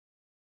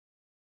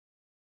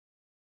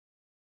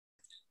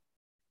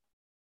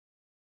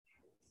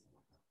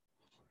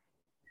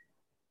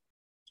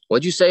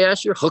What'd you say,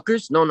 Asher?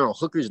 Hookers? No,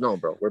 hookers. No,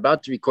 bro. We're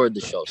about to record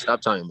the show.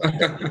 Stop talking about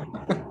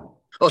that.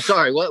 Oh,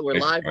 sorry. What? We're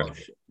live? Oh,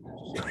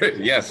 shit.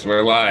 Yes,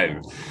 we're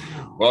live.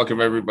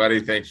 Welcome, everybody.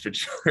 Thanks for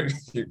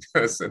joining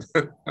us on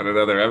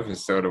another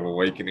episode of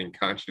Awakening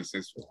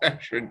Consciousness with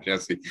Asher and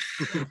Jesse.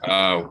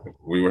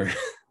 We were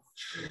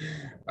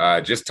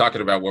just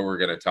talking about what we're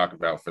going to talk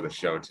about for the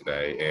show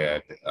today.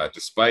 And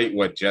despite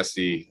what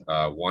Jesse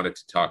wanted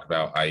to talk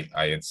about,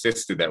 I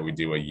insisted that we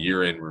do a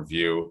year-end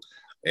review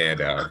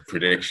and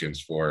predictions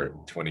for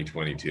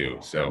 2022.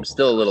 So I'm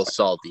still a little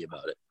salty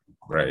about it.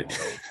 Right.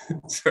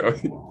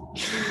 So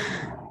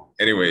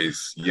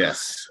anyways,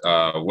 yes.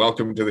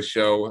 Welcome to the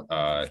show.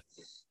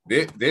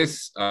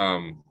 This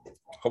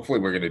hopefully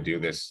we're going to do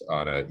this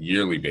on a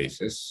yearly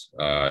basis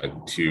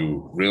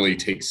to really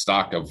take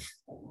stock of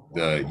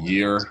the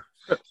year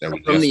that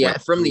we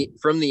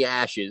from the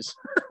ashes.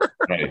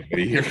 Right.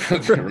 The year,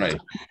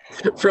 right.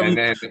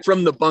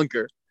 From the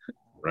bunker.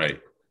 Right.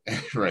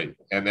 Right.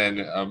 And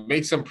then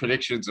make some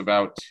predictions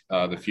about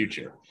the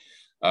future.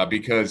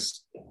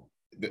 Because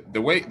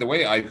the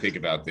way I think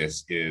about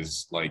this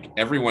is like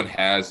everyone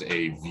has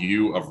a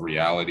view of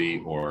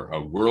reality or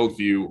a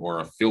worldview or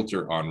a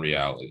filter on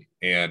reality.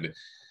 And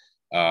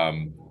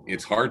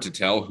it's hard to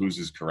tell whose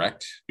is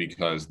correct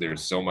because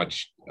there's so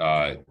much,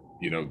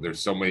 there's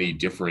so many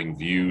differing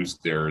views.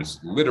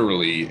 There's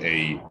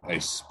literally a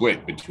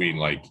split between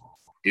like,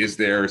 is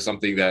there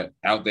something that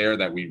out there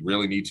that we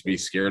really need to be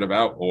scared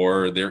about,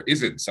 or there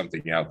isn't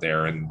something out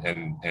there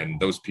and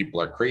those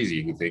people are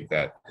crazy who think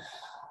that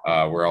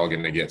we're all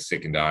going to get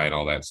sick and die and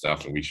all that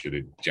stuff, and we should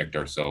inject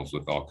ourselves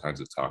with all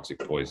kinds of toxic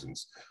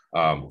poisons.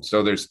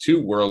 So there's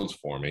two worlds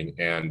forming,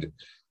 and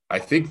I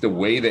think the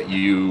way that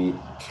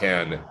you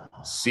can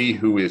see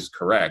who is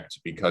correct,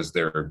 because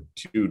there are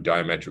two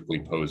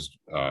diametrically opposed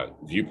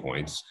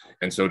viewpoints,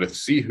 and so to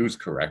see who's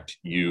correct,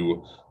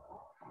 you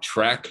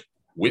track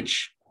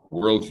which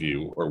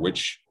worldview or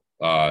which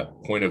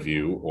point of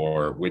view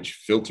or which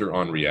filter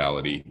on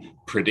reality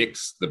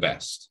predicts the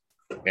best.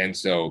 And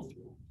so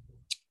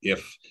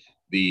if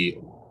the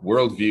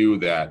worldview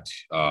that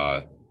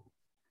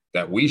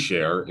we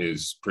share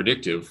is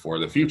predictive for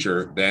the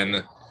future,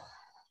 then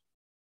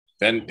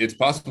it's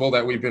possible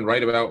that we've been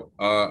right about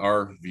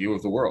our view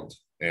of the world.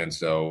 And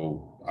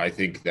so I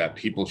think that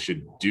people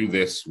should do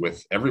this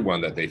with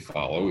everyone that they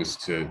follow, is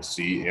to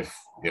see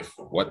if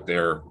what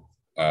they're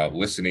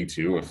listening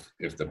to,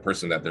 if the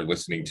person that they're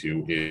listening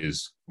to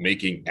is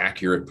making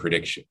accurate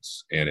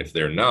predictions. And if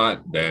they're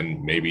not,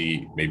 then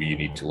maybe you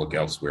need to look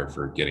elsewhere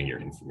for getting your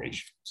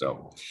information.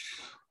 So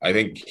I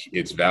think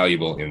it's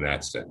valuable in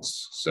that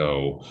sense.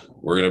 So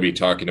we're going to be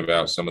talking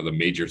about some of the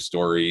major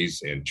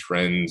stories and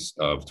trends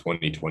of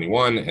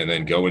 2021, and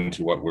then go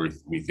into what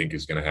we think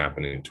is going to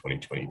happen in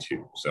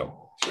 2022.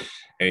 So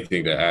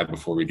anything to add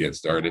before we get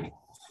started,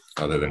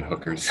 other than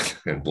hookers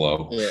and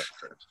blow? Yeah.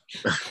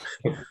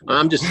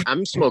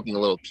 I'm smoking a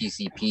little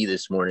PCP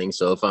this morning,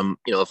 so if I'm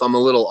a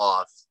little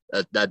off,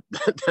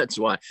 that's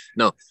why.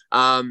 No.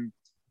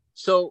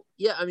 So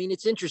yeah, I mean,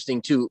 it's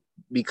interesting too,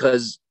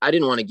 because I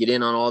didn't want to get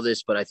in on all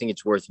this, but I think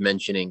it's worth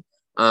mentioning.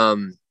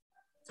 The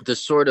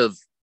sort of,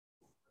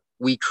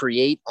 we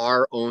create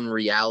our own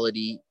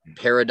reality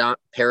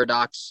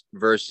paradox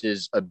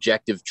versus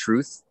objective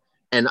truth.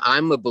 And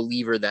I'm a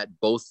believer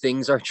that both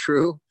things are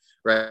true,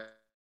 right?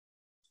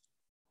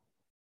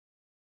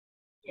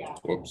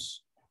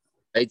 Whoops.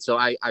 Right. So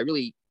I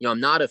really,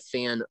 I'm not a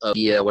fan of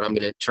what I'm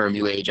going to term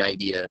new age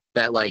idea,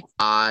 that like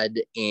odd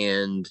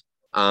and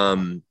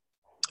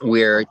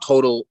we're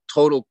total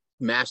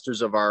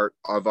masters of our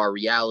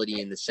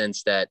reality, in the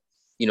sense that,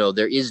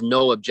 there is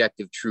no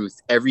objective truth.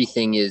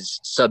 Everything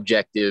is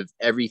subjective.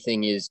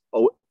 Everything is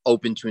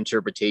open to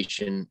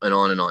interpretation, and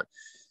on and on.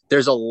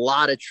 There's a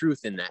lot of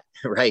truth in that,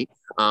 right?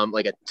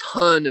 Like a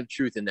ton of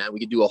truth in that. We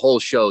could do a whole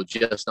show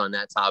just on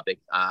that topic.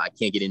 I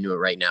can't get into it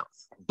right now,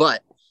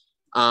 but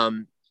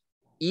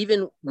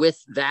even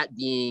with that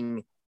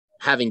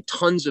having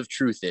tons of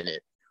truth in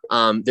it,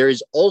 there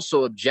is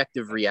also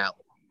objective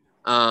reality.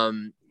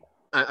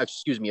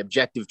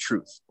 Objective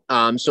truth.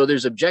 So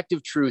there's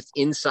objective truth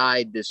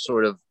inside this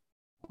sort of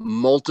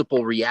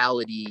multiple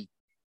reality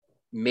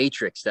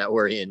matrix that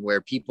we're in,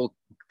 where people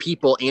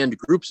and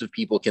groups of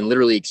people can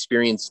literally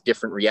experience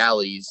different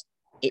realities,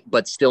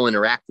 but still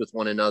interact with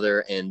one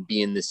another and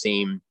be in the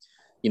same,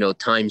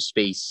 time,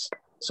 space,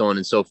 so on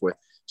and so forth.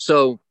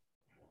 So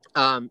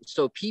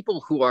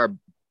people who are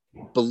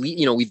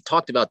we've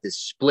talked about this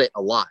split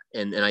a lot,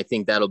 and I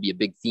think that'll be a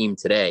big theme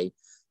today.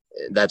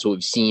 That's what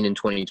we've seen in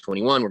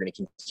 2021. We're going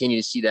to continue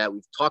to see that.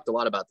 We've talked a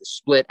lot about the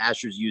split.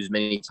 Asher's used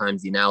many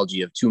times the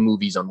analogy of two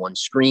movies on one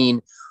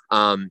screen.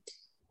 And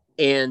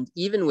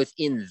even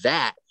within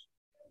that,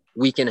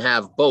 we can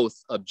have both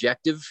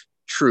objective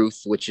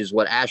truth, which is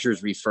what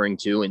Asher's referring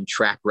to, and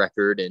track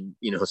record and,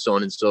 so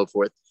on and so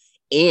forth.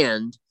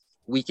 And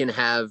we can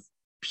have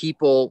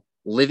people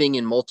living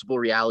in multiple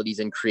realities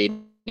and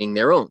creating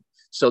their own.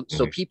 So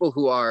people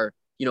who are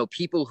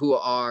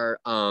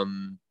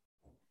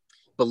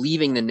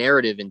believing the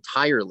narrative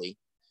entirely,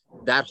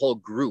 that whole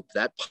group,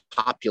 that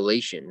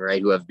population,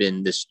 right, who have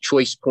been this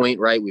choice point,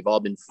 right? We've all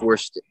been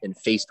forced and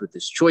faced with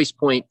this choice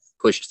point,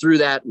 pushed through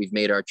that. We've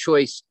made our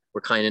choice.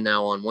 We're kind of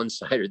now on one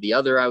side or the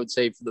other, I would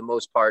say, for the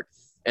most part.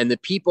 And the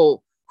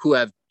people who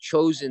have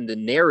chosen the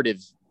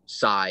narrative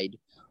side,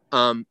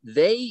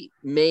 they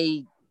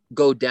may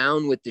go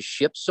down with the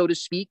ship, so to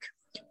speak,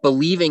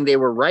 believing they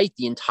were right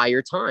the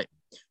entire time,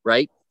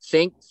 right?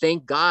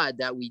 Thank God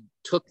that we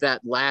took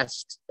that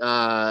last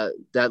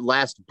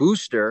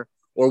booster,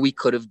 or we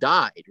could have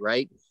died,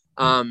 right?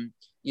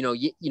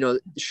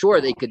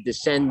 Sure, they could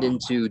descend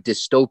into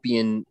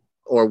dystopian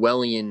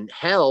Orwellian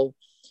hell,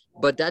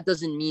 but that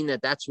doesn't mean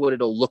that that's what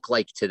it'll look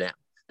like to them.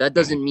 That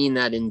doesn't mean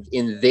that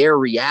in their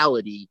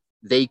reality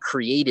they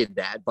created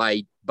that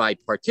by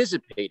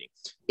participating.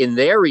 In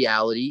their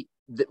reality,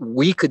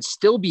 we could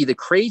still be the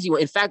crazy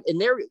one. In fact,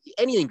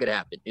 anything could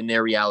happen in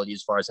their reality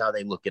as far as how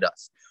they look at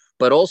us,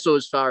 but also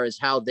as far as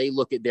how they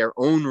look at their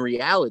own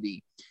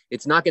reality.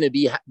 It's not going to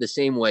be the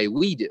same way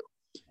we do.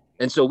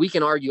 And so we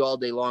can argue all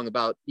day long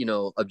about,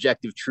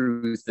 objective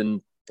truth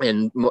and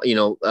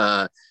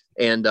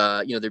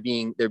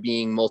there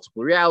being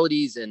multiple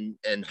realities and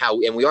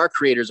we are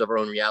creators of our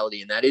own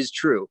reality. And that is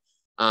true.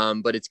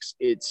 But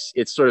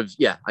it's sort of,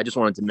 I just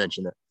wanted to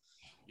mention that.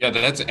 Yeah,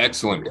 that's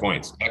excellent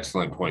points.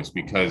 Excellent points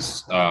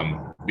because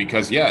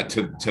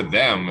to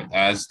them,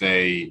 as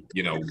they,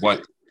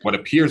 what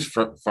appears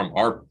from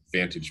our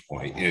vantage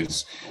point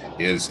is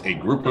a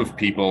group of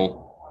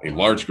people, a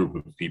large group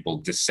of people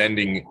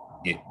descending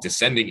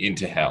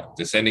into hell,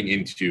 descending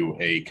into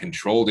a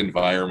controlled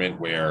environment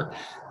where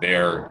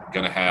they're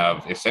going to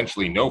have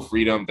essentially no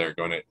freedom. They're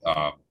going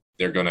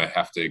to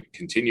have to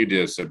continue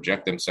to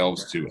subject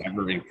themselves to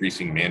ever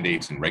increasing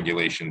mandates and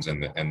regulations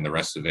and the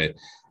rest of it.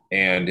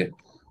 And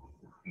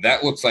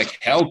that looks like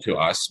hell to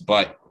us,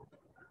 but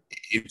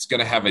it's going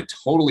to have a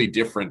totally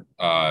different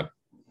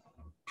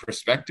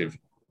perspective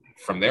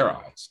from their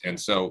eyes. And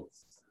so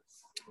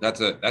that's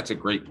a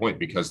great point,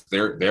 because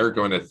they're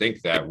going to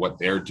think that what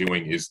they're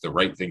doing is the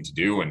right thing to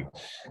do. And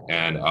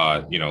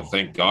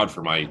thank God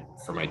for my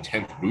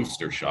 10th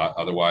booster shot.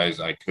 Otherwise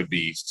I could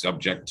be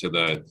subject to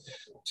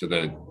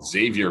the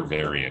Xavier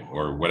variant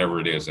or whatever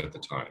it is at the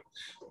time.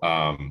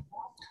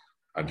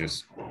 I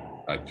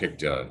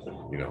picked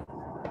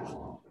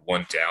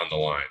one down the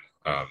line.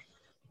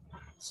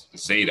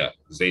 Zeta.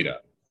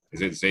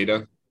 Is it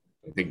Zeta?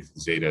 I think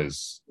Zeta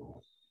is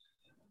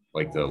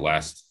like the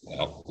last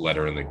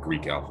letter in the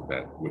Greek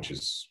alphabet, which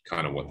is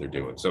kind of what they're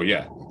doing. So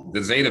yeah,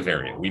 the Zeta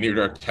variant. We need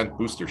our 10th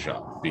booster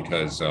shot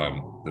because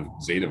the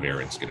Zeta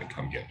variant's going to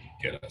come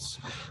get us.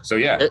 So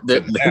yeah,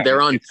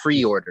 they're on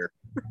pre-order.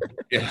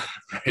 Yeah,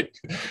 right.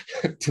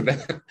 To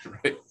that,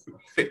 right.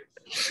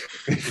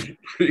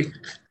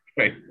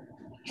 Right.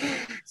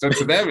 So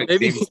to them,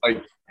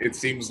 it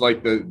seems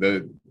like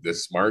the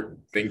smart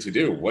thing to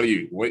do. What do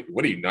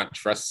you not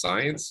trust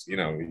science?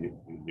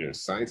 You're a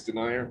science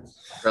denier.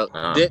 Bro,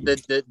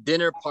 the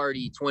dinner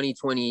party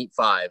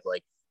 2025.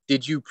 Like,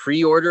 did you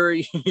pre-order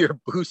your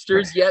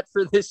boosters yet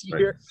for this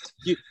year?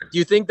 Right. Do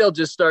you think they'll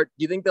just start?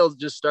 Do you think they'll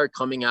just start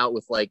coming out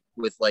with like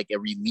a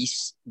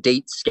release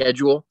date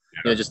schedule?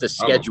 Yeah. Just a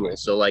schedule. Probably.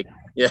 So like,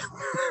 yeah.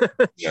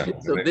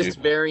 So this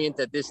variant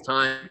at this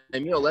time,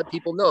 let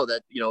people know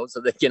that, so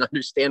they can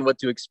understand what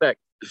to expect.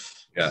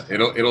 Yeah,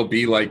 it'll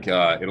be like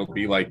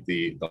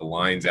the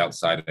lines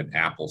outside an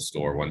Apple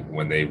store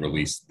when they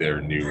release their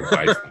new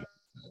iPhone.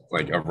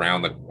 Like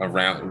around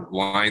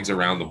lines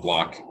around the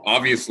block,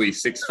 obviously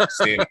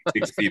standing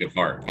 6 feet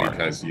apart,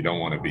 because you don't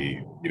want to be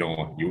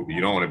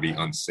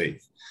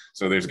unsafe.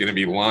 So there's going to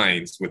be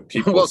lines with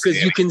people. Well,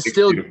 because you can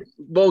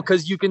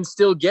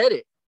still get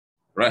it.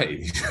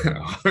 Right.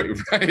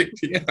 Right.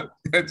 Yeah,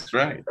 that's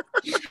right.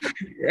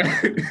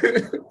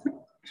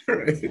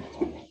 Right.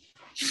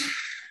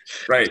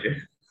 Right.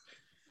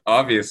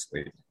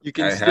 Obviously. You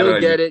can still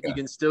get it. You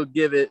can still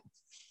give it.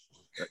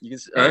 You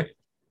can. Right.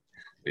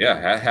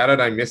 Yeah. How did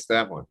I miss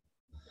that one?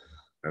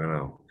 I don't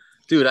know.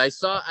 Dude, I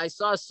saw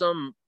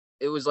some.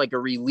 It was like a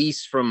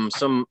release from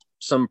some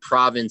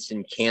province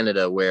in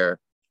Canada where,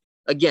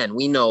 again,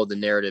 we know the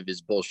narrative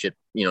is bullshit,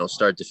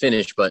 start to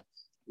finish, but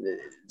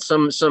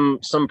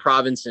some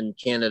province in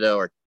Canada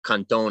or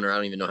canton, or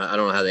I don't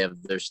know how they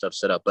have their stuff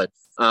set up, but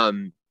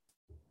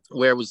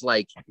where it was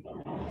like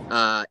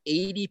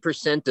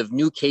 80% of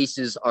new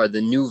cases are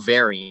the new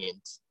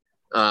variant,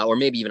 or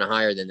maybe even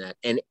higher than that,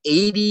 and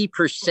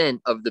 80%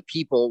 of the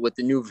people with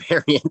the new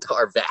variant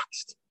are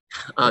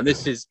vaxxed.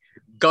 This is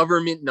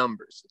government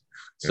numbers.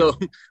 So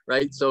yeah.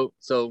 Right, so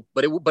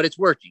but it's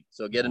working.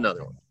 So get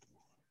another one.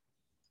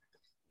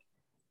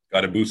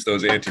 Got to boost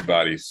those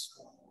antibodies.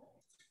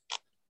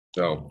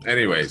 So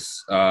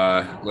anyways,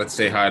 let's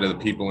say hi to the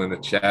people in the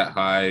chat.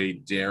 Hi,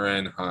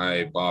 Darren.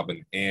 Hi, Bob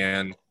and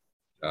Ann.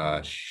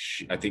 I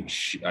think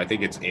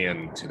it's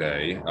Ann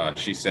today.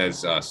 She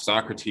says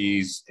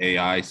Socrates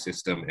AI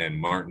system and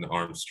Martin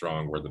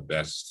Armstrong were the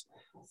best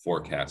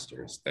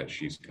forecasters that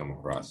she's come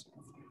across.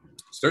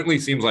 Certainly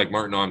seems like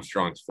Martin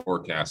Armstrong's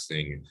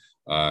forecasting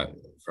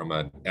from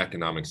an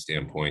economic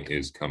standpoint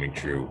is coming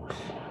true.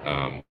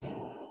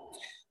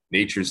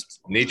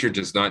 nature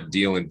does not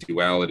deal in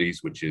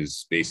dualities, which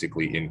is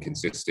basically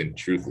inconsistent.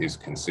 Truth is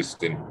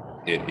consistent.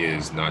 It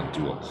is not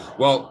dual.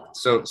 Well,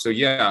 so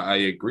yeah, I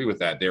agree with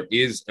that. There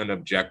is an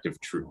objective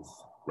truth,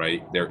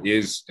 right? There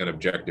is an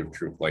objective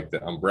truth. Like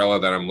the umbrella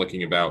that I'm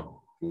looking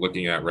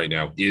at right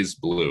now is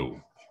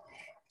blue,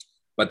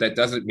 but that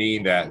doesn't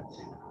mean that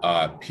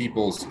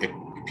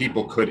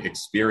people could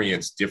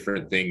experience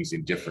different things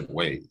in different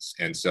ways,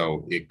 and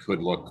so it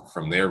could look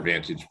from their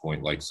vantage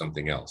point like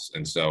something else.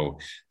 And so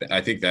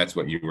I think that's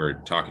what you were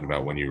talking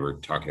about when you were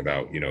talking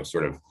about,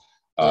 sort of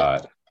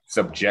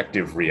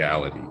subjective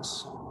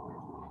realities.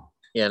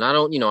 Yeah, and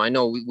I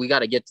know we got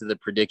to get to the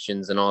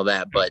predictions and all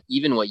that, but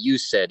even what you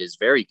said is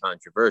very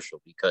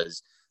controversial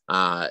because,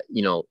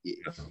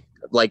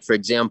 like for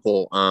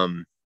example,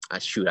 I'm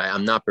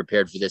not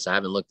prepared for this. I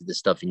haven't looked at this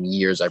stuff in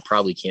years. I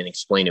probably can't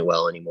explain it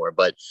well anymore,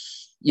 but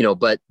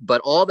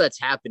all that's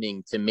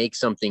happening to make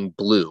something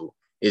blue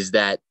is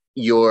that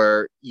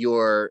your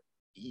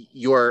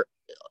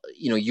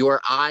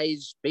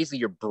eyes, basically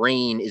your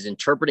brain is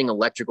interpreting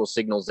electrical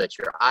signals that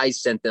your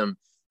eyes sent them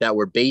that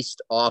were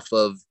based off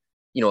of,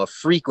 a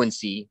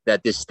frequency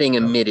that this thing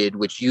emitted,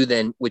 which you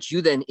then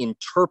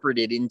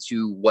interpreted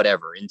into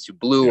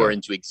blue or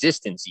into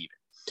existence even.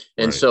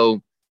 And right.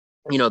 So,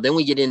 then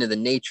we get into the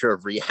nature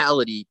of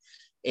reality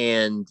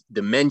and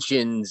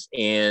dimensions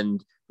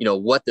and,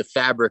 what the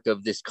fabric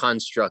of this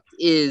construct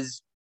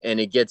is. And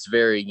it gets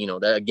very,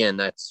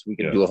 we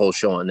can do a whole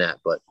show on that,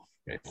 but.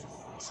 Okay.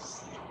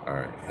 All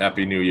right.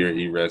 Happy New Year,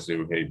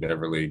 Erezu. Hey,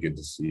 Beverly. Good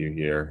to see you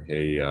here.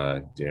 Hey,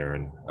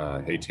 Darren.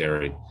 Hey,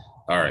 Terry.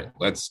 All right.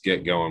 Let's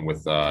get going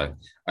with,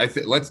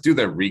 let's do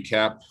the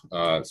recap,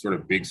 sort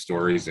of big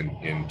stories in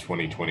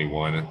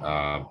 2021. And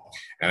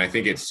I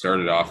think it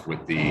started off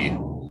with the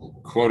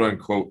quote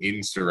unquote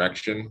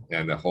insurrection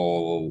and the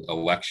whole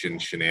election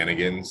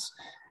shenanigans.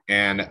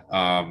 And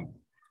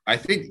I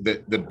think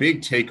that the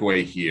big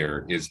takeaway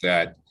here is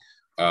that,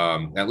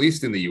 at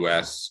least in the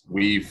US,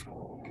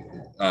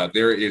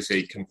 there is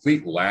a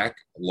complete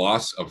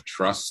loss of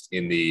trust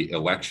in the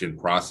election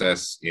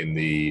process,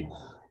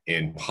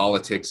 in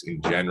politics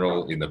in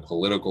general, in the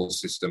political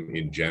system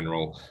in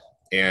general.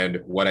 And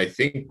what I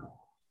think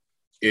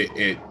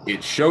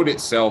it showed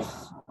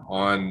itself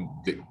on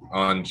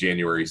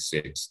January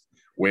 6th,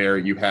 where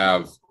you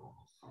have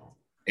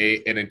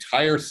an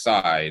entire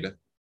side,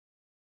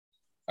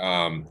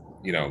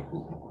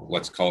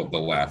 let's call it the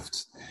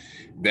left,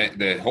 that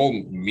the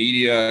whole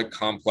media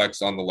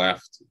complex on the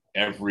left,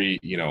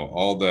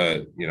 all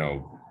the,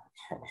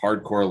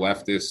 hardcore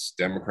leftists,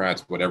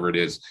 Democrats, whatever it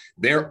is,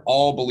 they're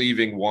all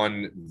believing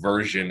one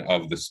version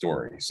of the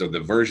story. So the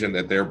version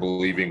that they're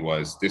believing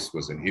was this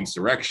was an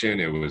insurrection.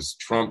 It was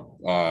Trump.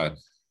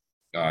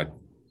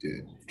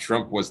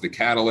 Trump was the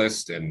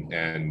catalyst,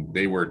 and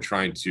they were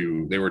trying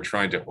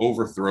to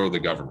overthrow the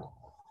government,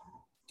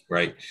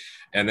 right?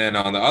 And then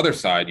on the other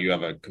side, you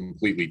have a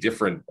completely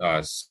different,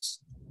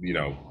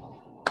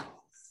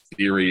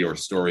 theory or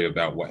story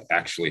about what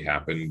actually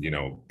happened,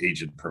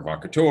 agent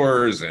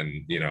provocateurs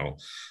and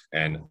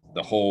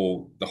the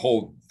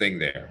whole thing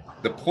there.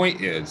 The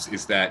point is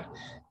that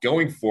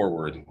going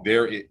forward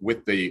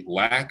with the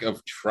lack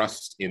of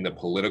trust in the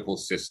political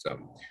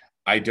system,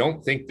 I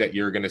don't think that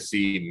you're going to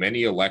see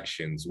many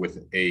elections with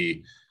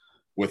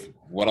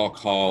what I'll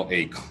call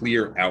a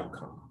clear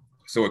outcome.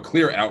 So a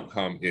clear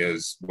outcome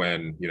is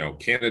when,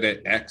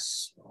 candidate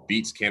X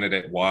beats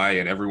candidate Y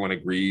and everyone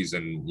agrees,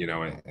 and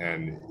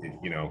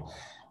the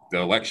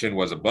election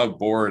was above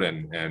board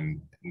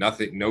and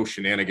no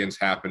shenanigans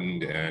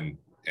happened, and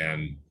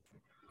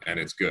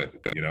it's good.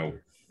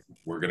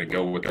 We're going to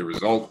go with the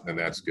result, and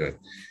that's good.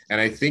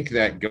 And I think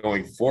that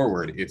going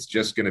forward, it's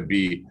just going to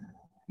be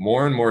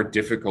more and more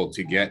difficult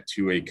to get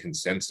to a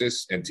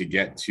consensus and to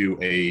get to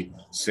a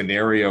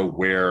scenario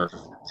where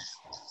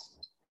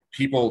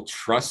people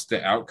trust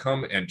the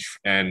outcome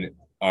and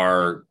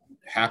are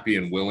happy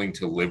and willing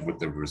to live with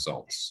the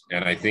results.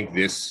 And I think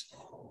this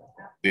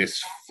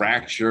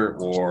fracture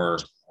or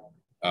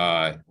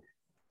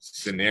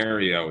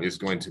scenario is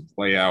going to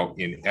play out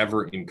in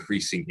ever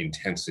increasing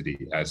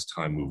intensity as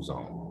time moves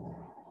on.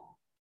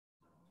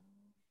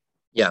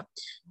 Yeah.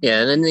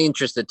 And in the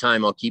interest of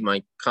time, I'll keep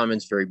my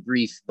comments very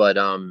brief, but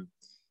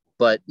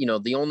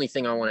the only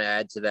thing I want to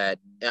add to that,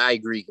 I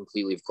agree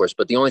completely, of course,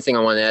 but the only thing I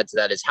want to add to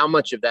that is how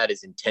much of that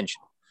is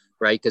intentional,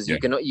 right? Because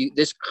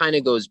this kind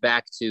of goes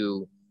back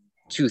to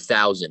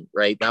 2000,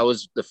 right? That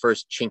was the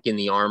first chink in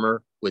the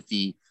armor with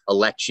the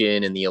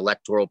election and the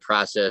electoral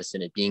process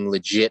and it being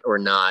legit or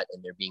not,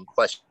 and there being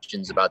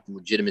questions about the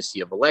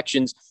legitimacy of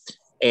elections.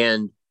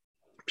 And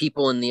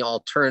people in the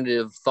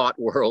alternative thought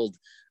world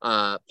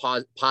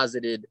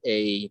posited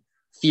a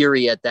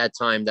theory at that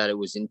time that it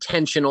was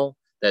intentional,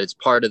 that it's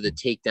part of the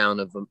takedown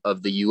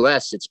of the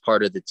U.S. It's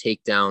part of the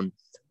takedown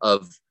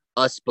of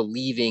us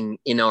believing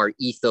in our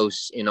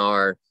ethos, in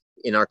our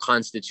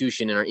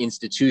constitution, in our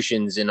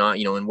institutions, in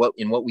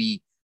what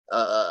we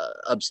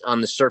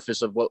on the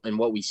surface of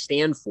what we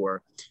stand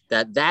for.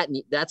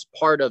 That's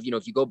part of,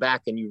 if you go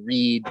back and you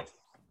read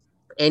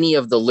any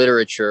of the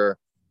literature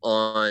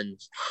on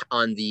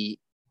the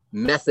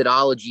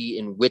methodology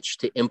in which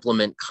to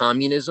implement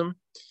communism.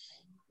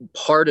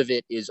 Part of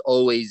it is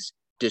always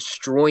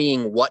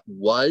destroying what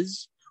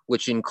was,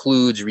 which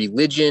includes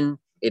religion,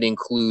 it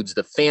includes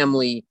the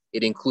family,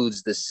 it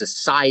includes the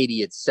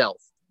society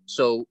itself.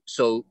 So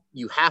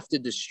you have to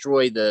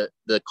destroy the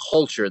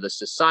culture, the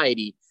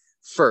society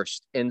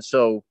first. And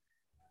so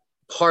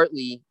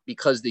partly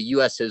because the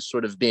US has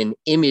sort of been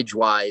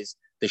image-wise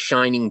the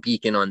shining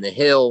beacon on the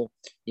hill,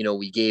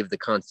 we gave the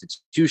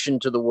Constitution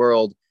to the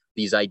world,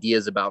 these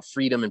ideas about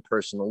freedom and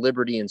personal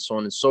liberty and so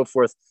on and so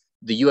forth.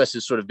 The US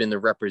has sort of been the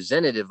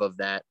representative of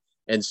that.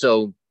 And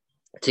so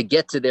to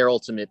get to their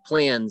ultimate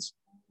plans,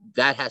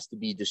 that has to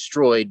be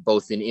destroyed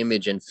both in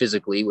image and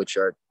physically, which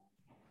are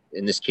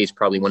in this case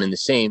probably one and the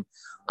same.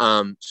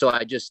 So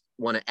I just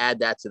want to add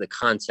that to the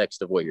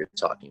context of what you're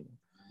talking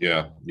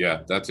about.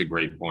 Yeah, that's a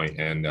great point.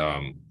 And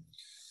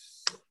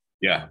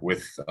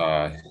with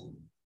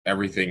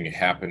everything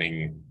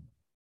happening,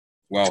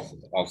 well,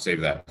 I'll save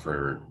that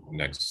for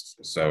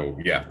next. So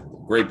yeah,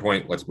 great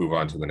point. Let's move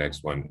on to the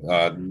next one.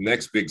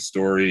 Next big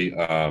story,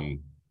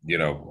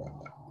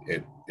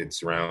 it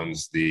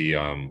surrounds the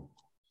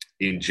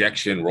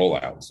injection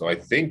rollout. So I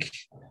think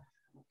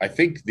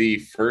the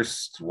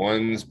first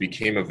ones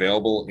became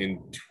available in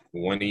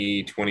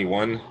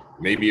 2021.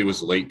 Maybe it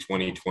was late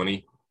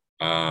 2020.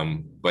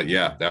 But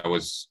yeah, that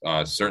was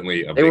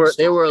certainly a big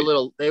they were a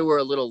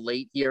little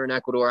late here in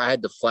Ecuador. I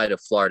had to fly to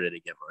Florida to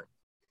get mine.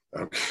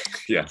 Okay.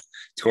 Yeah,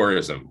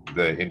 tourism,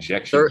 the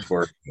injection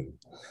tourism.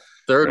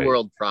 Third right.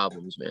 World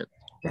problems, man.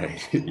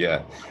 Right.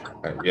 Yeah.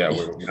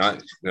 We're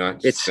not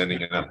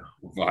sending enough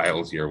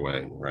vials your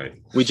way, right?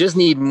 We just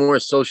need more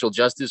social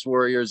justice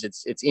warriors.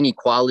 It's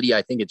inequality.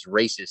 I think it's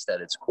racist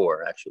at its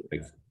core, actually.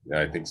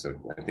 Yeah, I think so.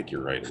 I think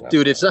you're right.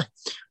 Dude, it's not.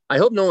 I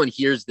hope no one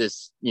hears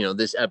this,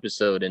 this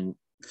episode and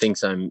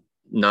thinks I'm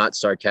not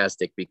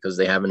sarcastic because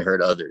they haven't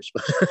heard others.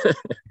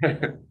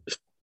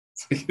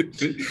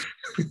 It's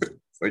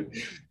like,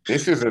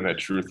 this isn't a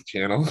truth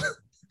channel.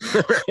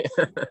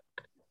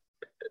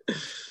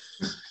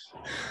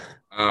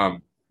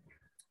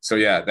 So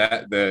yeah,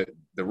 that the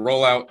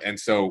rollout. And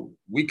so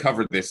we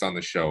covered this on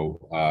the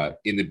show.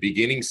 In the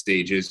beginning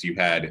stages, you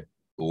had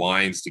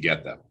lines to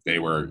get them. They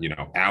were,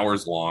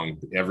 hours long.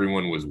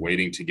 Everyone was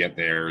waiting to get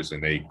theirs,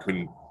 and they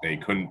couldn't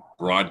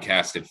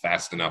broadcast it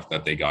fast enough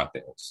that they got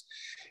theirs.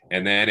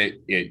 And then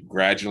it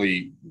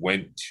gradually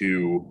went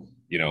to,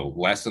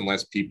 less and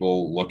less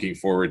people looking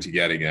forward to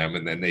getting them.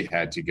 And then they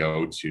had to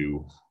go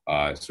to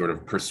sort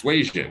of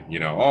persuasion, you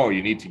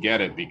need to get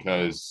it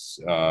because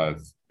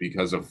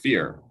of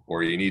fear,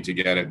 or you need to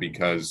get it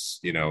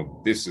because,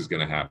 this is going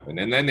to happen.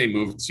 And then they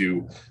moved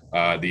to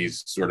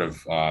these sort of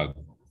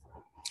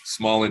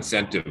small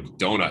incentive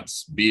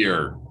donuts,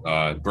 beer,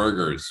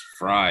 burgers,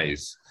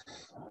 fries,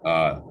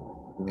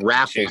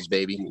 raffles,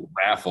 baby.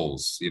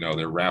 Raffles,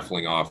 they're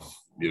raffling off,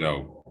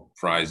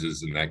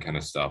 prizes and that kind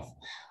of stuff.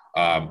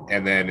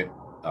 And then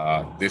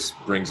this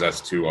brings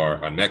us to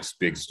our next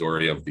big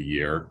story of the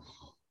year,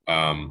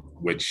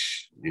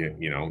 which,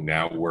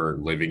 now we're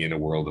living in a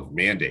world of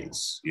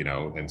mandates,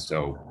 and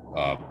so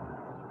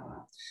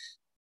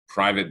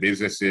private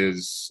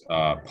businesses,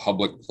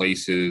 public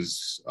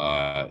places,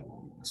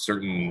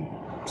 certain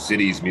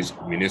cities,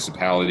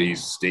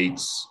 municipalities,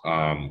 states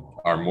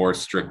are more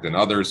strict than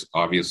others,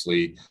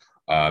 obviously.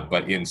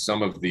 But in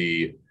some of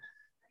the,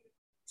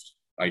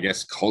 I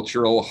guess,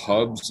 cultural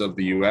hubs of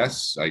the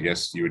US, I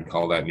guess you would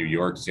call that New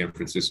York, San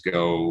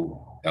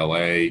Francisco,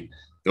 LA,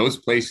 those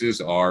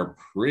places are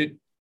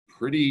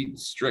pretty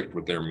strict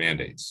with their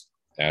mandates,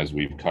 as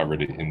we've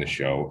covered it in the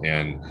show.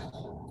 And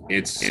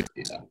it's,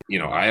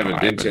 I haven't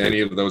been to any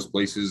of those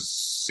places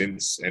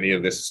since any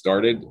of this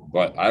started,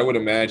 but I would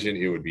imagine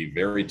it would be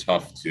very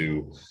tough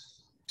to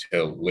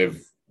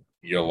live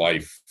your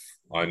life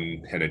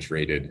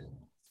unpenetrated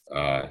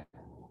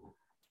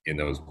in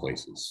those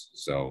places.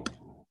 So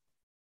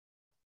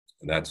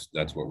that's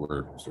what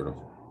we're sort of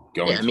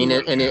going. Yeah, I mean,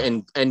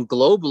 and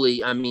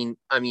globally,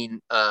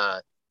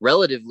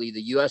 relatively,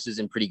 the U.S. is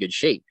in pretty good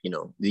shape.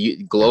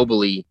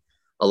 Globally,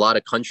 a lot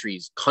of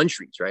countries,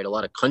 right? A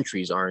lot of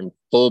countries are in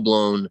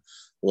full-blown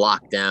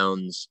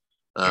lockdowns,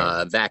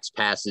 vax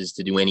passes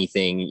to do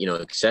anything,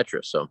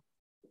 etc. So,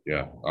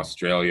 yeah,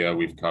 Australia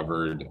we've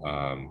covered.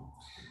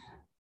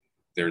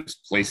 There's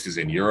places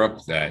in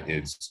Europe that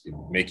it's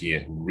making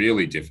it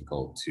really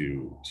difficult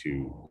to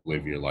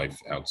live your life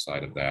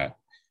outside of that,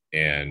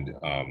 and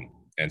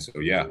so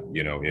yeah,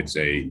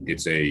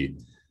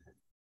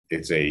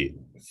 it's a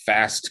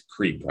fast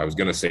creep. I was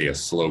going to say a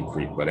slow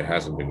creep, but it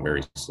hasn't been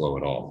very slow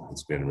at all.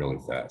 It's been really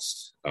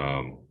fast.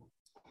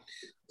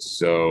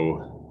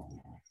 So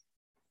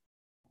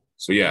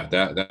yeah,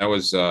 that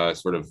was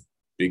sort of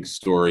big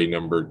story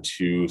number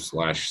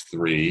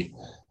 2/3.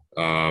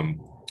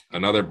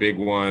 Another big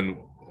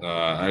one,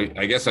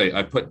 I guess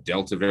I put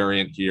Delta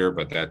variant here,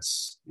 but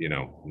that's,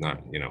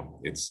 not,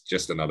 it's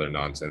just another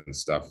nonsense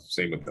stuff.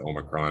 Same with the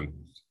Omicron.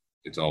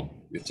 it's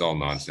all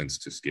nonsense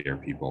to scare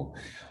people.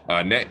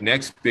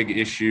 Next big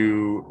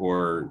issue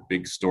or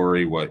big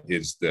story, what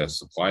is the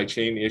supply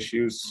chain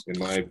issues? In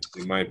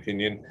my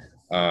opinion,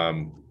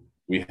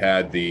 we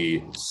had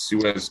the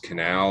Suez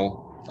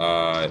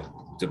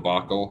Canal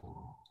debacle.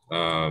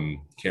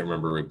 Can't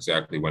remember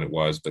exactly when it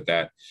was, but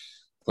that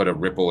put a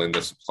ripple in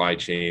the supply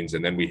chains,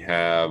 and then we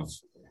have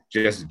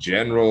just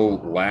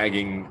general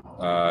lagging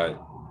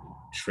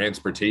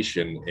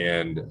transportation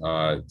and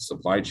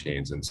supply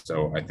chains. And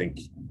so I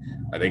think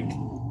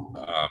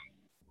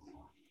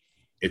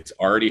it's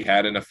already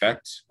had an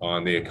effect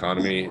on the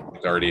economy.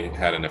 It's already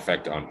had an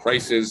effect on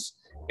prices,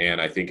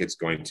 and I think it's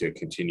going to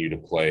continue to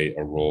play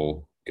a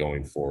role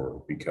going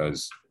forward,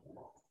 because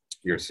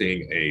you're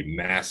seeing a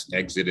mass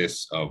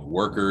exodus of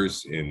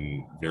workers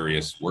in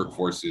various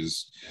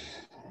workforces.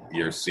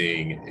 You're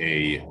seeing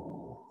a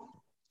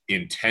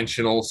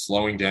intentional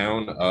slowing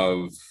down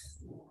of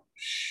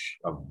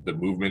the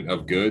movement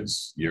of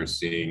goods. You're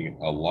seeing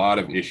a lot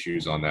of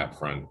issues on that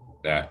front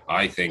that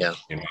I think,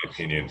 in my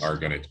opinion, are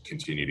going to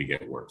continue to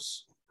get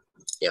worse.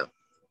 Yeah.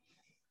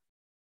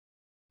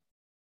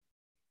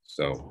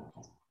 So,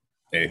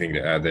 anything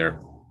to add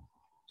there?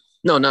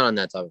 No, not on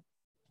that topic.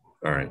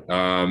 All right.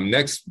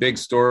 Next big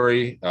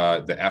story,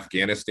 the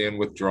Afghanistan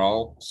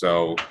withdrawal.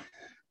 So,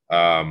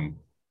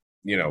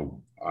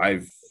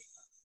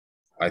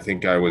 I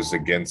think I was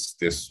against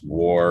this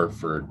war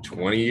for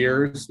 20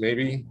 years,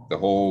 maybe. The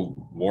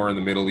whole war in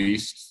the Middle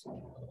East,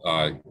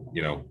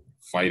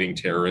 fighting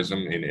terrorism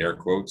in air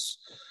quotes.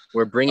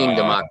 We're bringing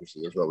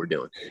democracy is what we're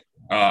doing.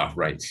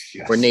 Right.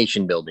 Yes. We're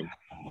nation building.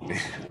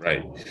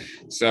 Right.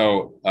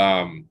 So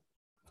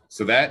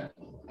that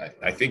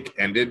I think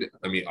ended.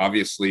 I mean,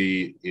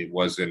 obviously it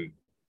wasn't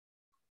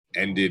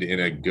ended in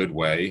a good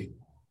way,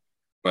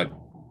 but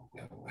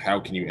how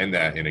can you end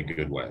that in a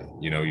good way?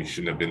 You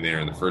shouldn't have been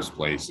there in the first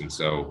place. And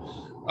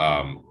so,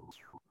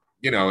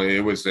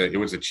 it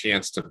was a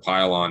chance to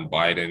pile on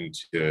Biden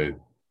to,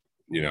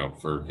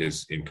 for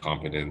his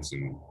incompetence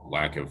and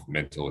lack of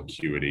mental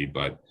acuity.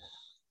 But,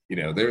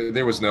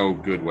 there was no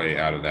good way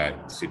out of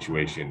that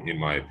situation, in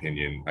my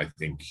opinion. I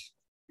think,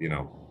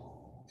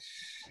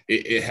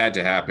 it had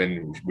to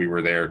happen. We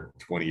were there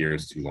 20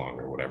 years too long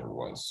or whatever it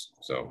was.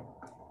 So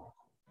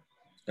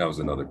that was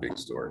another big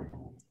story.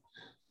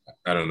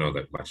 I don't know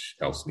that much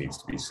else needs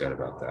to be said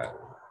about that.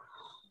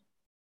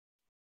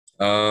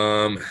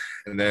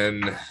 And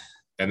then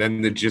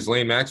the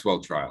Ghislaine Maxwell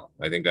trial.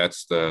 I think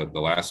that's the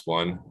last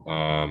one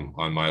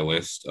on my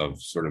list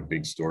of sort of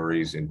big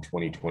stories in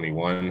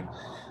 2021.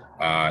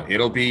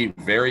 It'll be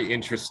very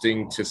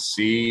interesting to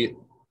see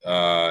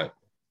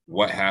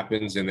what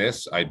happens in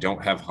this. I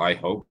don't have high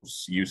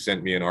hopes. You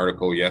sent me an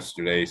article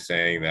yesterday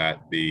saying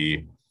that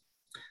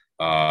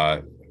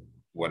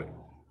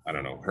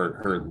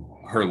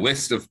her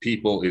list of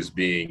people is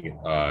being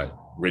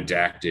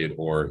redacted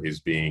or is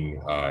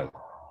being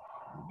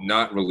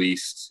not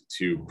released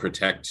to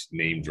protect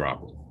name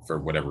dropping for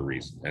whatever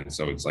reason. And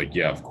so it's like,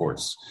 yeah, of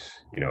course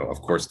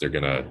they're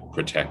going to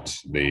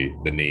protect the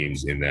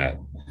names in that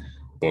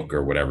book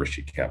or whatever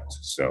she kept.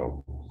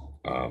 So,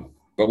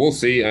 but we'll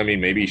see. I mean,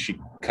 maybe she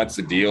cuts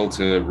a deal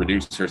to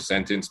reduce her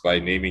sentence by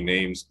naming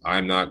names.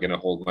 I'm not going to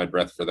hold my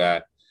breath for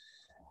that.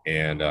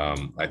 And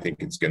I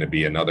think it's going to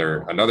be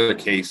another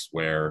case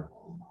where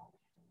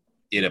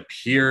it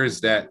appears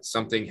that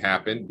something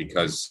happened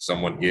because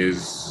someone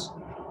is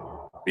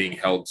being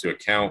held to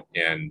account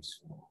and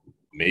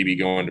maybe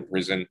going to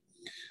prison,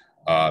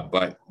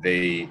 but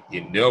they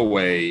in no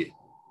way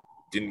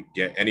didn't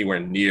get anywhere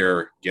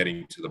near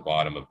getting to the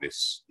bottom of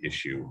this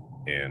issue.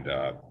 And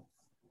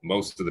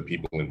most of the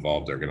people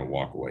involved are going to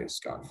walk away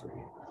scot-free.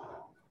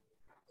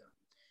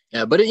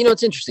 Yeah, but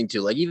it's interesting too.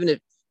 Like even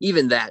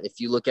that, if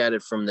you look at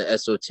it from the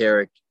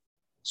esoteric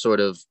sort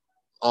of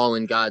all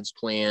in God's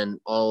plan,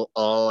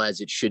 all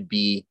as it should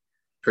be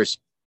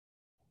perspective,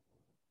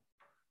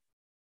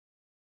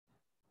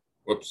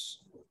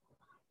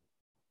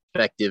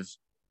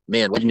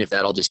 man, imagine if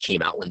that all just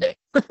came out one day.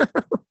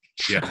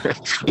 Yeah.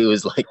 It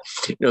was like,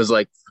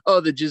 oh,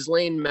 the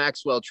Ghislaine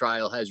Maxwell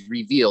trial has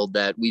revealed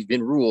that we've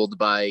been ruled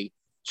by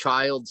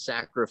child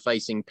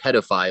sacrificing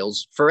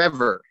pedophiles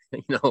forever.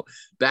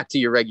 Back to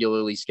your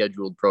regularly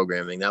scheduled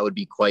programming. That would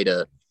be quite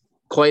a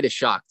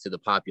shock to the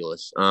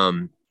populace.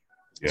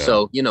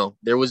 So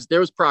there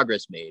was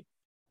progress made.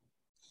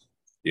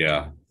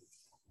 Yeah.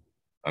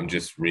 I'm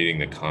just reading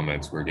the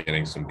comments. We're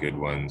getting some good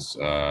ones.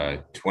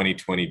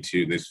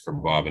 2022, this is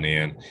from Bob and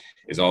Ann,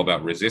 is all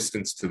about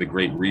resistance to the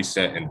Great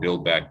Reset and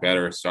Build Back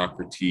Better.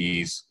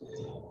 Socrates.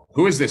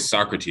 Who is this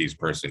Socrates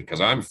person?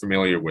 Because I'm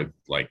familiar with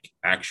like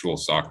actual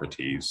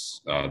Socrates,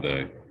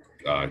 the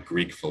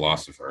Greek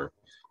philosopher.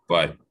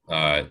 But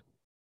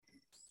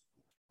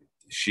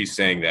she's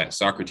saying that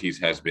Socrates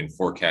has been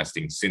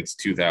forecasting since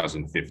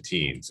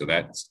 2015. So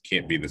that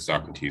can't be the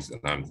Socrates that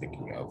I'm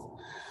thinking of.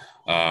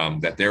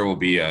 That there will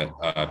be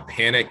a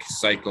panic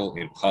cycle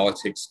in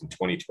politics in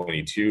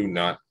 2022,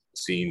 not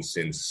seen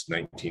since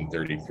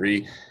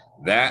 1933.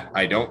 That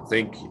I don't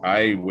think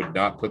I would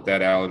not put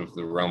that out of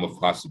the realm of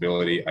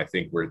possibility. I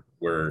think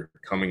we're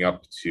coming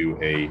up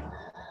to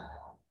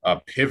a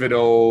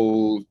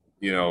pivotal,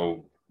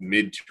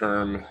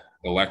 midterm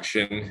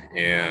election,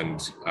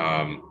 and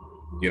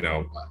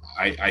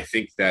I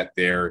think that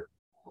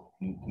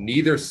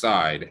neither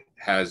side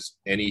has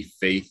any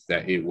faith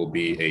that it will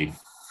be a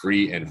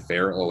free and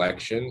fair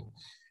election,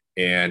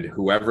 and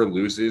whoever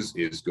loses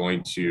is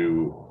going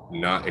to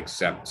not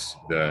accept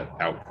the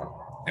outcome.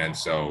 And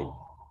so,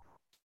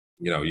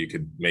 you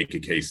could make a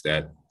case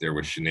that there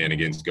was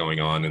shenanigans going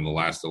on in the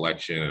last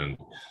election, and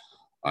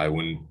I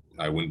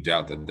wouldn't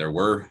doubt that there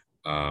were.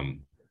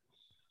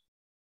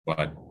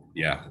 But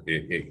yeah,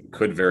 it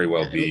could very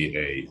well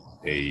be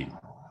a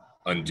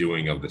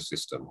undoing of the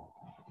system.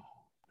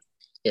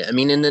 Yeah, I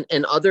mean,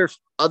 and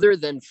other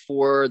than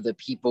for the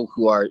people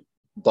who are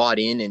bought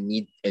in and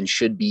need and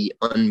should be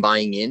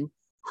unbuying in,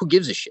 who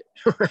gives a shit,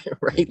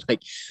 right?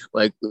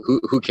 Like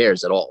who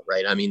cares at all,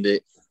 right? I mean,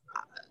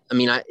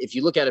 if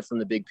you look at it from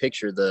the big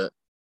picture, the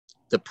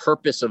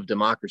purpose of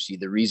democracy,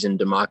 the reason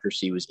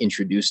democracy was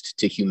introduced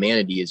to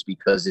humanity is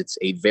because it's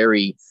a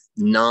very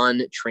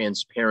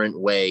non-transparent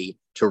way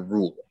to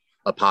rule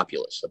a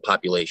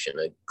population,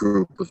 a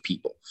group of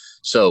people.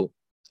 So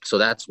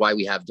that's why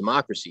we have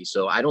democracy.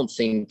 So I don't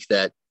think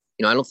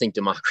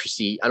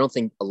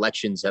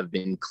elections have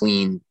been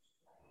clean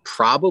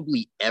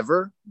probably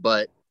ever,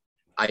 but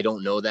I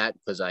don't know that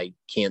because I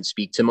can't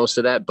speak to most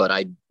of that. But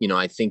I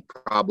think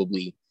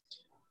probably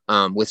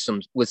with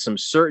some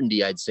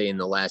certainty, I'd say in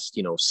the last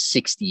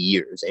 60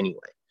 years anyway,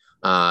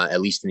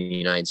 at least in the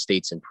United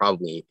States and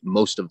probably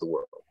most of the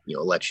world,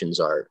 elections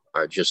are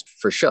just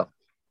for show.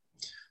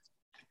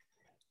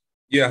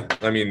 Yeah,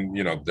 I mean,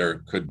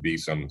 there could be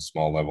some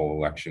small level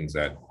elections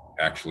that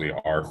actually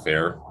are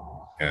fair,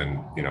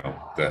 and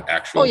the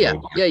actual votes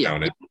are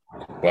counted.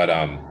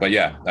 But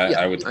yeah,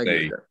 I would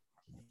say,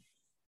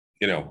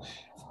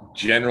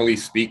 generally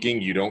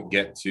speaking, you don't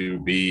get to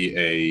be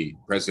a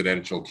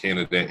presidential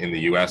candidate in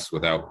the U.S.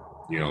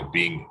 without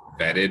being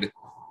vetted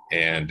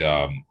and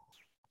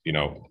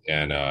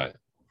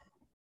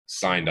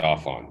signed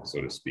off on,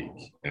 so to speak.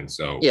 And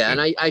so and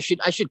I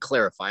should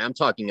clarify, I'm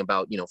talking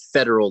about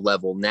federal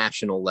level,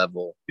 national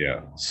level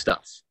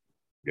stuff.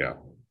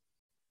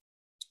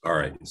 All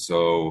right,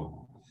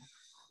 so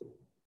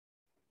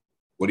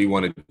what do you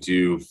want to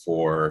do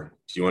do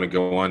you want to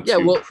go on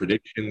to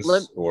predictions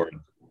let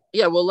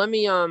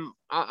me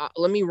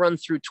run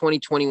through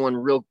 2021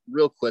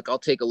 real quick. I'll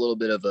take a little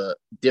bit of a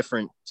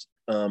different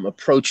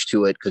approach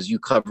to it because you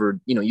covered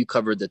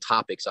the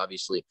topics,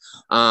 obviously.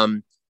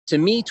 To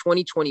me,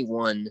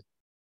 2021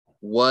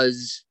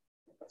 was,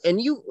 I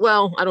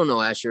don't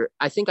know, Asher,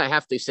 I think I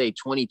have to say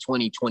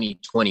 2020,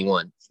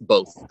 2021,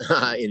 both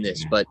in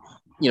this, but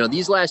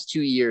these last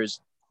 2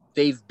 years,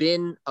 they've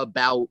been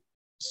about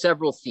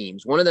several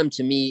themes. One of them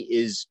to me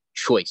is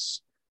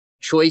choices,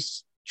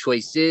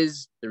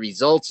 the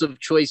results of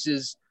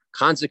choices,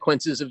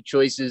 consequences of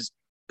choices,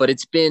 but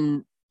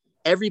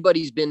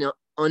everybody's been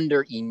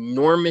under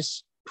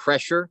enormous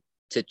pressure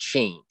to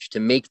change, to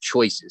make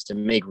choices, to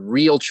make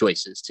real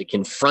choices, to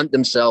confront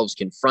themselves,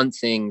 confront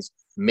things,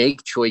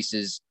 make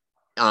choices.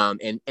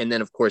 And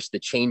then of course the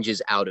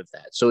changes out of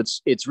that. So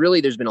it's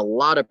really, there's been a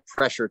lot of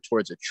pressure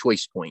towards a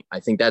choice point. I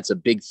think that's a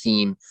big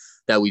theme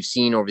that we've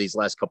seen over these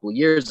last couple of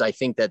years. I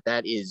think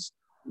that is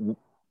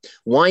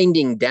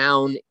winding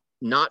down,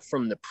 not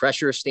from the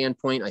pressure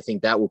standpoint. I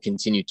think that will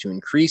continue to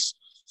increase,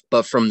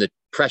 but from the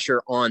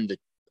pressure on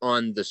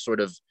the sort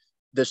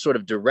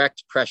of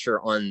direct pressure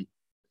on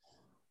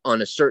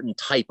a certain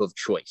type of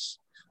choice.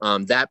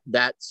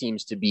 That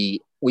seems to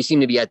be, we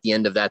seem to be at the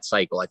end of that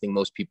cycle. I think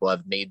most people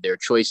have made their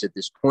choice at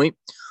this point.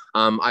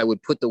 I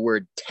would put the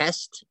word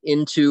test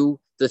into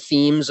the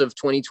themes of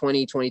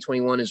 2020,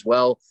 2021 as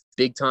well,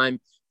 big time.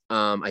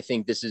 I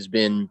think this has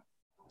been,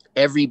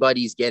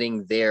 everybody's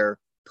getting their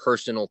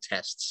personal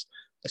tests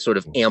sort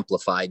of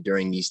amplified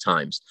during these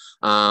times.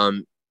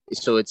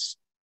 So it's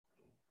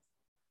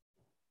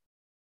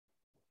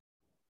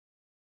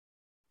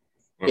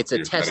a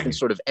test in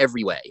sort of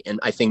every way. And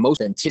I think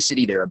most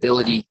authenticity, their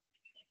ability.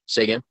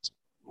 Say again?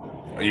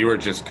 You were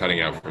just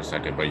cutting out for a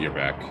second, but you're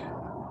back.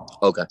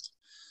 Okay.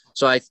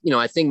 So I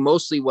think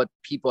mostly what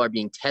people are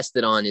being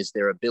tested on is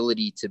their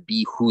ability to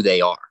be who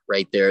they are,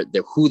 right? They're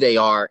who they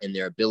are and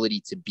their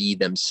ability to be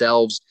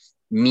themselves,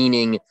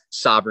 meaning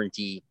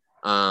sovereignty.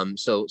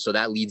 So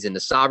that leads into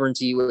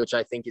sovereignty, which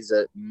I think is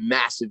a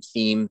massive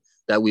theme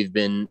that we've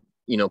been,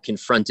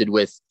 confronted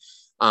with.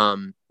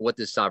 What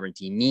does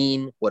sovereignty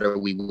mean? What are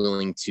we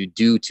willing to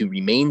do to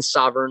remain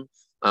sovereign?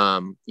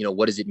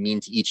 What does it mean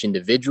to each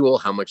individual?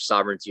 How much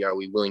sovereignty are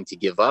we willing to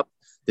give up?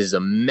 This is a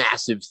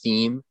massive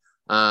theme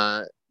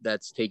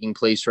that's taking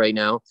place right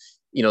now.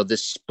 The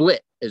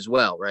split as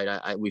well,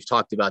 right? We've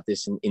talked about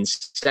this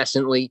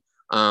incessantly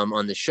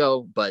on the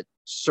show, but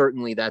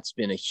certainly that's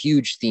been a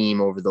huge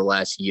theme over the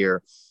last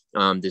year.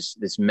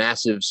 This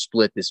massive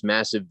split, this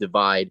massive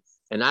divide,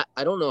 and I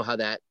don't know how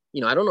that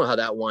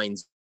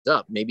winds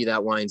up. Maybe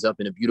that winds up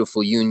in a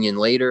beautiful union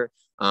later.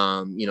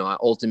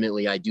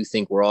 Ultimately, I do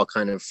think we're all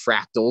kind of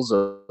fractals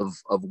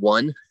of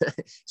one,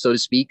 so to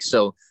speak.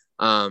 So,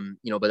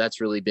 but that's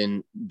really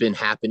been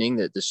happening,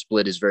 that the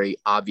split is very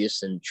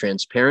obvious and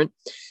transparent.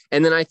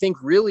 And then I think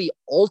really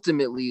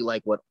ultimately,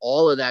 like what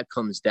all of that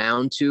comes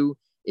down to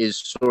is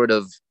sort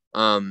of,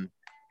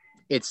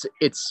 it's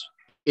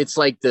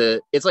like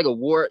a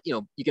war,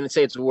 you can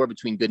say it's a war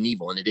between good and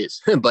evil, and it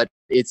is, but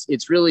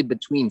it's really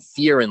between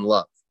fear and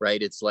love,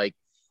 right? It's like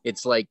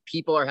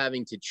people are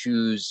having to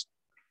choose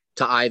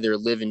to either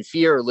live in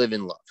fear or live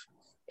in love.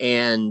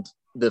 And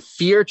the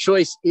fear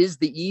choice is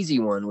the easy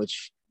one,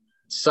 which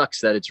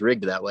sucks that it's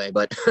rigged that way.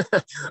 But,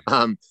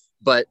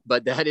 but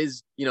that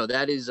is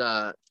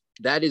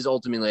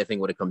ultimately, I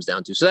think, what it comes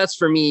down to. So that's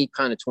for me,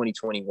 kind of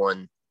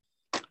 2021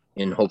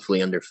 in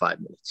hopefully under 5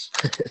 minutes.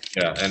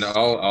 Yeah. And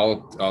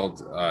I'll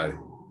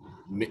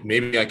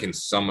maybe I can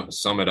sum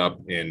it up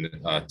in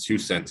 2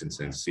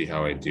 sentences, see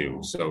how I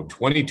do. So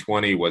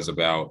 2020 was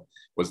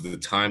the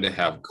time to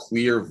have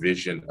clear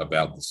vision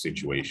about the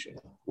situation.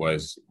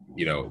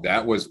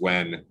 That was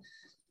when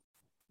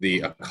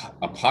the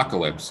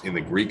apocalypse, in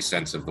the Greek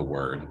sense of the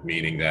word,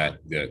 meaning that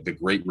the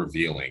great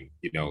revealing,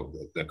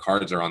 the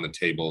cards are on the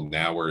table.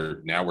 Now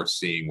we're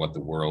seeing what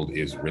the world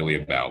is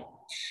really about.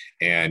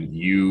 And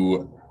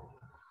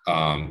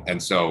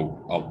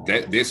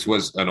this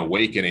was an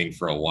awakening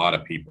for a lot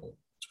of people.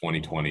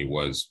 2020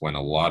 was when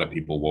a lot of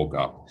people woke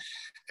up.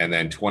 And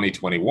then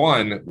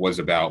 2021 was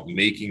about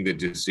making the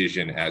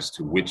decision as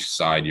to which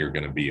side you're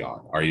going to be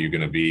on. Are you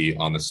going to be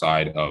on the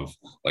side of,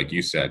 like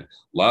you said,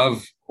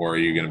 love, or are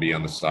you going to be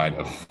on the side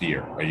of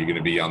fear? Are you going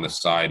to be on the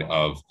side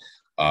of,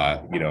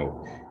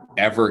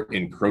 ever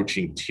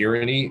encroaching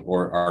tyranny,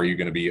 or are you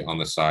going to be on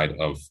the side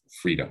of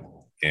freedom?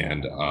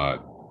 And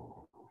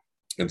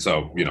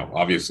so,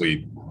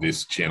 obviously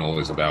this channel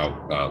is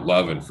about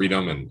love and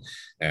freedom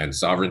and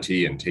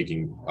sovereignty and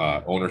taking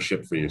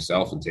ownership for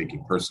yourself and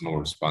taking personal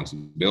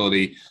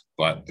responsibility.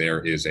 But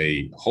there is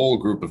a whole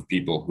group of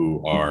people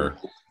who are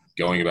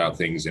going about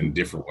things in a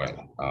different way.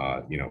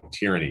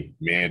 Tyranny,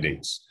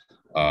 mandates,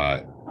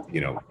 not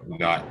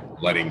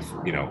letting,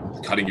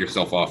 cutting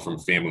yourself off from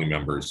family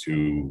members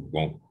who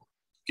won't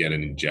get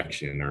an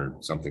injection or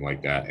something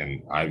like that.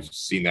 And I've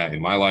seen that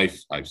in my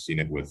life. I've seen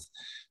it with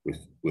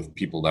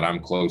people that I'm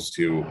close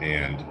to.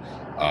 And,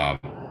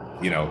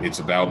 it's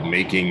about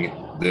making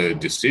the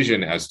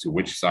decision as to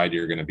which side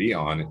you're going to be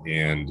on.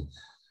 And,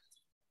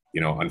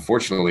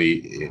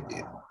 unfortunately,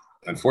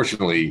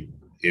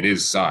 it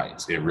is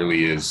sides. It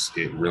really is.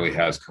 It really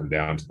has come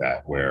down to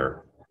that,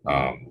 where,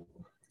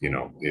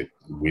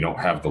 we don't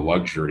have the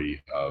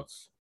luxury of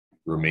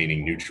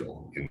remaining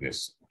neutral in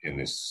this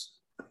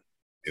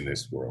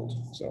world.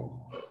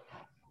 So,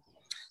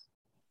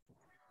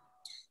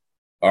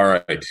 all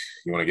right,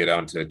 you want to get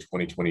on to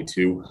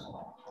 2022?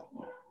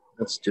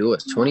 Let's do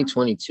it.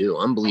 2022,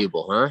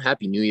 unbelievable, huh?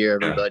 Happy New Year,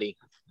 everybody.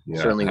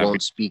 Yeah, certainly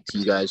won't speak to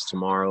you guys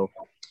tomorrow,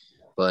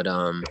 but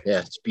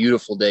it's a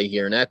beautiful day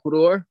here in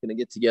Ecuador. Gonna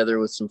get together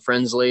with some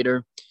friends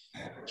later.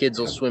 Kids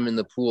will swim in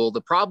the pool.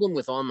 The problem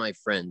with all my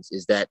friends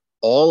is that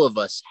all of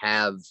us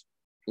have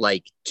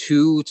like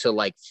 2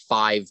 to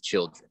 5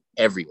 children,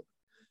 everyone.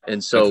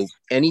 And so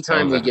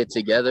anytime we get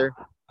together,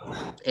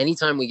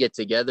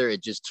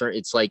 it just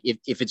it's like,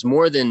 if it's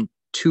more than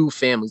 2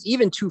 families,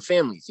 even 2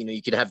 families,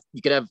 you could have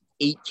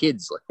 8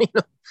 kids,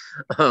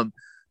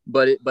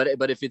 but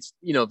if it's,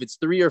 if it's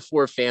 3 or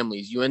 4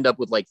 families, you end up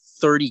with like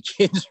 30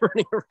 kids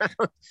running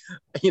around,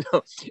 and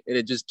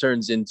it just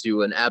turns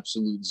into an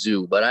absolute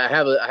zoo. But I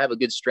have a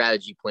good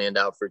strategy planned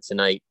out for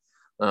tonight.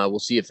 We'll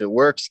see if it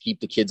works,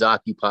 keep the kids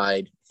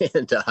occupied.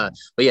 And,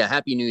 but yeah,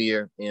 Happy New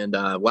Year. And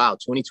wow,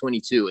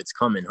 2022, it's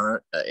coming, huh?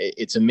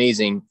 It's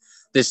amazing.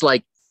 This,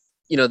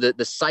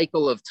 the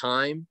cycle of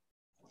time,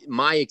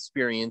 my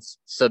experience,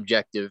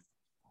 subjective,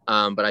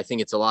 but I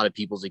think it's a lot of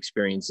people's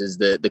experiences.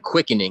 The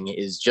quickening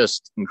is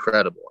just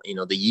incredible.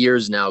 The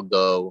years now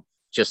go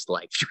just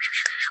like,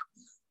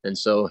 and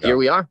so here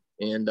we are.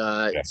 And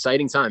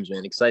exciting times,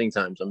 man. Exciting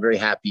times. I'm very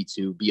happy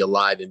to be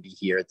alive and be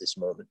here at this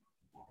moment.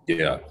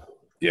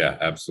 Yeah,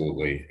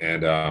 absolutely.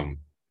 And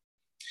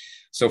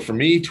so for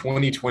me,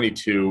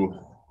 2022,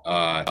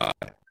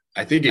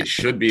 I think it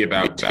should be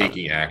about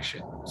taking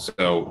action.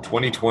 So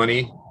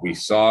 2020, we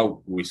saw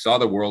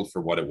the world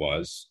for what it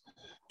was.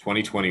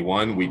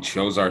 2021, we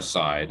chose our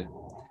side.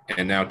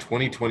 And now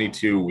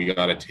 2022, we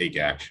got to take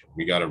action.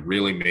 We got to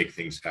really make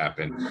things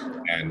happen.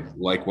 And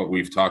like what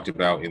we've talked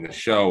about in the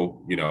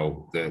show,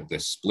 the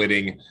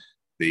splitting,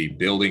 the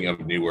building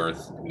of New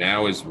Earth,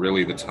 now is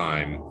really the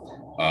time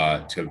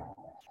to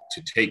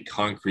take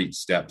concrete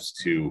steps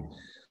to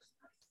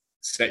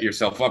set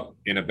yourself up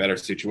in a better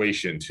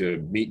situation, to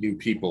meet new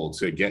people,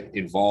 to get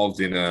involved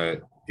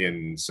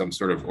in some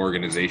sort of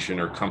organization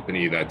or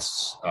company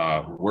that's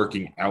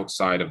working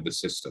outside of the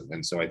system.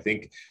 And so I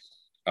think,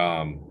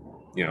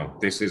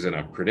 this isn't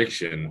a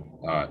prediction,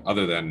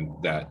 other than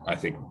that I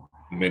think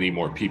many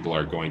more people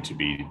are going to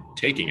be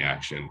taking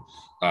action.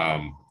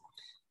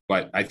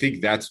 But I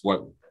think that's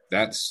what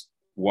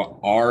what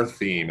our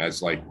theme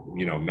as like,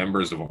 you know,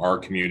 members of our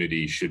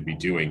community should be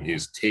doing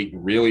is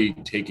really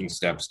taking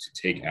steps to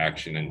take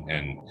action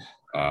and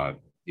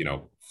you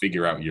know,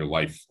 figure out your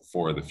life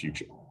for the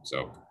future.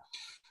 So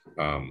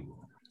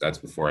that's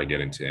before I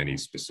get into any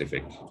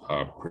specific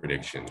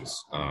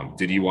predictions.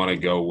 Did you want to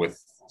go with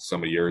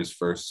some of yours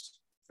first,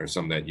 or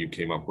some that you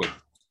came up with?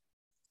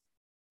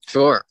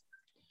 Sure.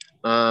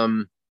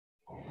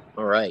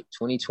 All right,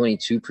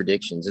 2022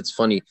 predictions. It's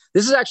funny.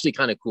 This is actually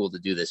kind of cool to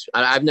do this.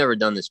 I've never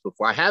done this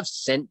before. I have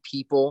sent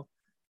people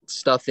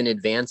stuff in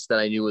advance that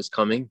I knew was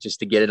coming just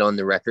to get it on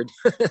the record.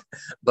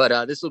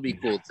 But this will be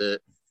cool to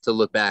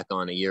look back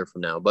on a year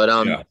from now. But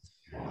yeah,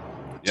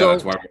 so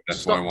that's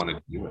why I wanted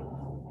to do it.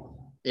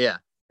 Yeah.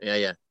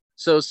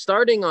 So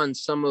starting on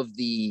some of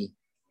the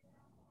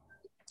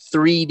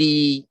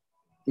 3D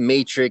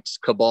Matrix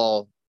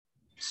Cabal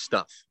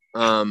stuff.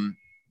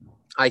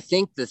 I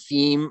think the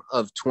theme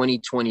of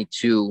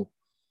 2022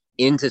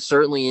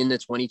 certainly into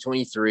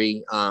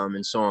 2023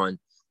 and so on.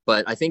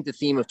 But I think the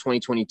theme of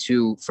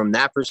 2022 from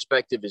that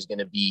perspective is going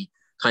to be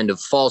kind of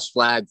false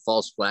flag,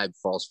 false flag,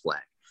 false flag.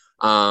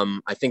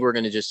 I think we're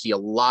going to just see a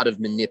lot of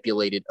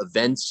manipulated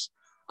events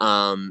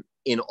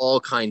in all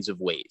kinds of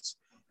ways.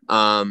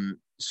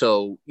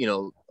 So, you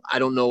know, I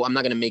don't know. I'm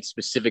not going to make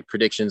specific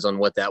predictions on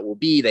what that will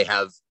be. They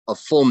have a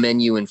full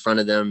menu in front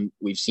of them.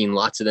 We've seen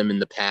lots of them in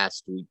the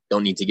past. We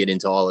don't need to get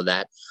into all of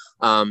that.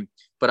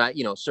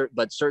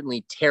 But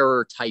certainly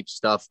terror type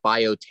stuff,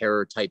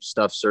 bioterror type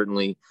stuff,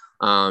 certainly,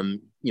 you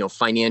know,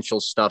 financial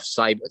stuff,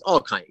 cyber,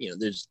 all kinds, you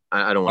know,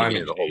 I don't want to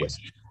get into the whole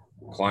list.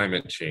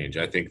 Climate change.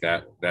 I think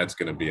that's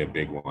going to be a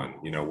big one,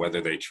 you know,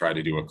 whether they try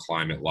to do a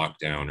climate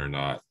lockdown or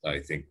not. I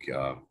think,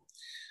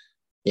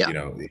 you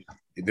know,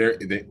 but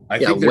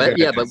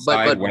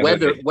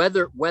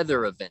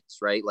weather events,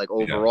 right? Like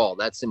overall,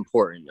 that's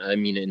important. I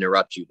mean to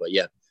interrupt you, but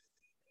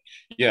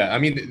I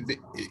mean,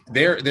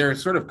 they're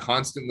sort of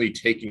constantly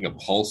taking a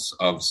pulse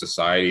of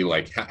society.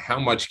 Like how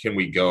much can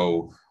we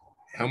go?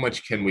 How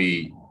much can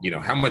we, you know,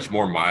 how much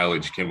more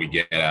mileage can we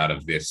get out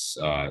of this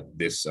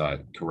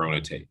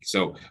Corona take?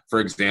 So, for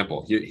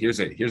example, here's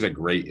a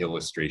great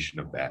illustration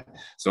of that.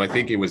 So I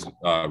think it was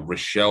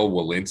Rochelle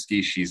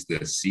Walensky. She's the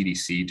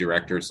CDC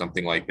director or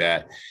something like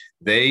that.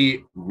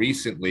 They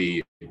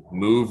recently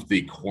moved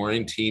the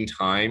quarantine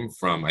time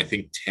from, I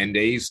think, 10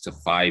 days to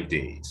 5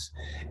 days.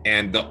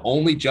 And the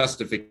only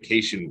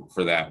justification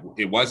for that,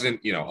 it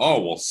wasn't, you know, oh,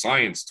 well,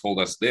 science told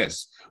us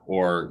this,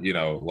 or, you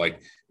know,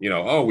 like, you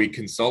know, oh, we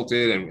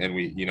consulted and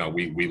we, you know,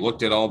 we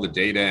looked at all the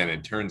data and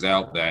it turns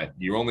out that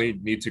you only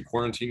need to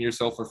quarantine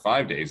yourself for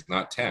 5 days,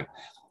 not 10.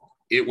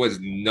 It was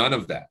none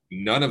of that.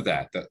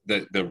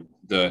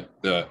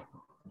 The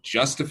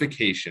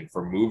justification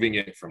for moving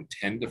it from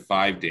 10 to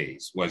 5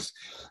 days was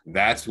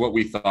that's what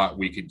we thought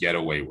we could get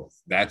away with.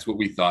 That's what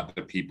we thought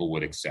the people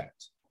would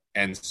accept.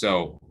 And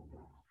so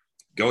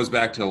goes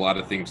back to a lot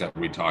of themes that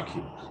we talk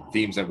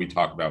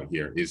about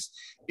here is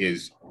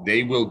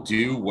they will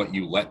do what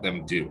you let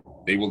them do.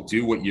 They will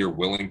do what you're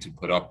willing to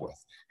put up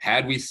with.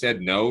 Had we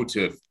said no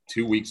to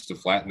 2 weeks to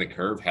flatten the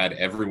curve, had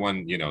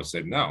everyone, you know,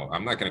 said, no,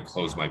 I'm not going to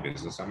close my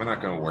business. I'm not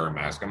going to wear a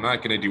mask. I'm not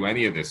going to do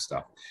any of this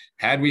stuff.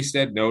 Had we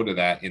said no to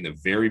that in the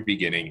very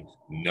beginning,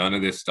 none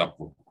of this stuff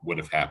would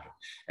have happened.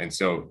 And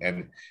so,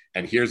 and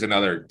here's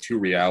another two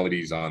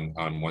realities on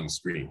one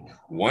screen.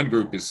 One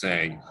group is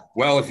saying,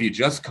 well, if you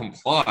just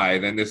comply,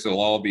 then this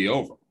will all be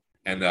over.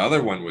 And the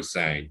other one was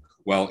saying,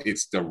 well,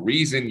 it's the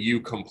reason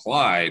you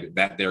complied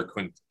that they're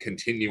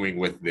continuing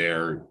with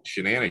their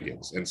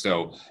shenanigans. And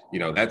so, you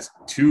know, that's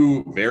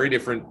two very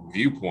different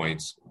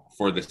viewpoints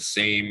for the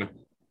same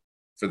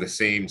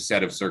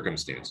set of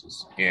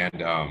circumstances.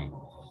 And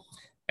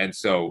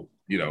so,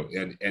 you know,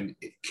 and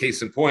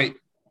case in point,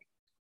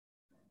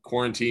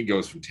 quarantine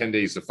goes from 10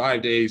 days to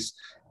 5 days,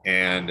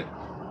 and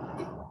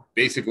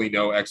basically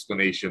no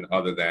explanation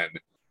other than,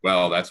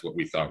 well, that's what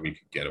we thought we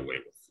could get away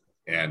with.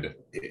 And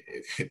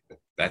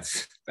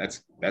that's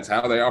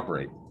how they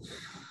operate.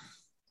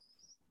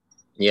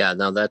 Yeah,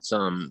 now that's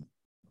a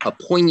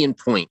poignant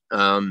point.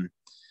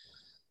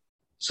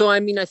 So I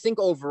mean, I think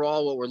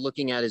overall what we're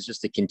looking at is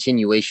just a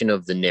continuation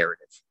of the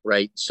narrative,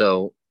 right?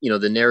 So, you know,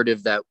 the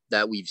narrative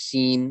that we've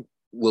seen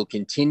will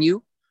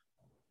continue.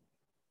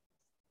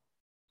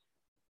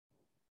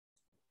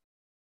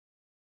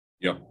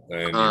 Yep.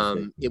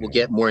 It will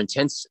get more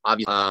intense,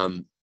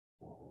 obviously.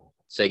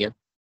 Say again.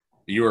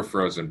 You were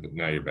frozen, but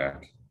now you're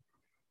back.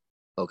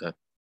 Okay.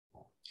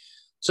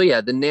 So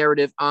yeah, the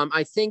narrative.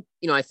 I think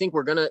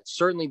we're gonna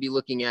certainly be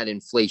looking at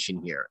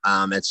inflation here.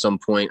 At some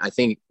point, I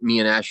think me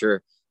and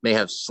Asher may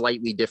have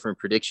slightly different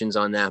predictions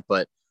on that,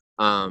 but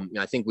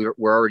I think we're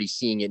already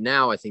seeing it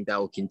now. I think that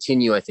will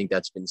continue. I think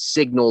that's been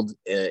signaled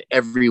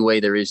every way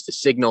there is to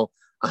signal.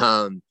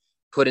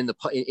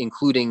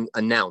 Including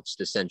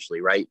announced,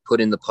 essentially, right? Put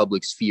in the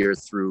public sphere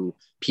through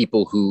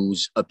people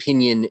whose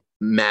opinion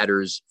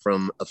matters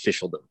from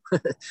officialdom.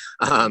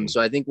 So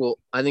I think we'll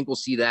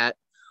see that,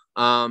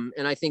 and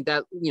I think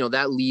that, you know,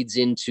 that leads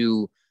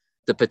into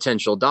the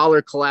potential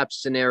dollar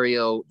collapse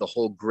scenario, the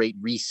whole great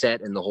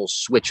reset, and the whole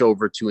switch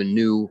over to a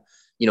new,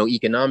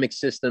 economic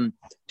system.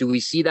 Do we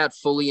see that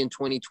fully in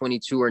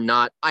 2022 or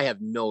not? I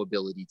have no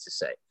ability to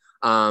say.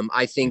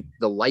 I think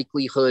the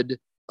likelihood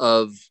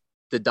of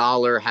the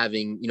dollar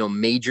having,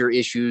 major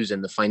issues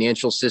and the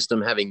financial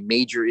system having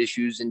major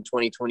issues in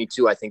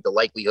 2022, I think the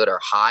likelihood are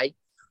high.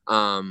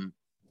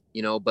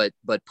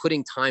 But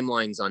putting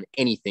timelines on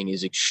anything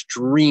is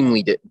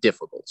extremely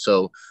difficult.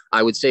 So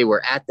I would say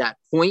we're at that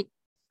point.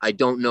 I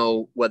don't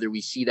know whether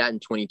we see that in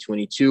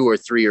 2022 or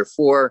 3 or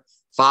 4,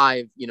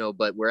 5,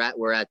 but we're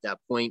at that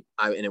point.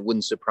 And it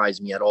wouldn't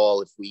surprise me at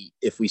all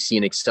if we see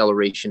an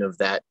acceleration of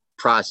that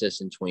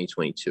process in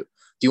 2022. Do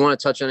you want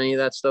to touch on any of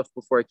that stuff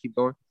before I keep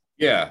going?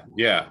 Yeah.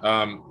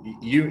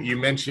 You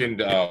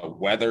mentioned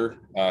weather,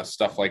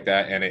 stuff like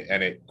that,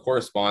 and it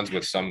corresponds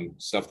with some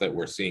stuff that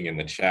we're seeing in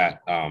the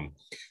chat.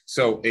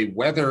 So a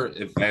weather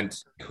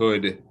event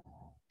could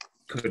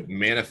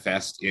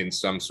manifest in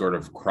some sort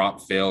of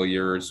crop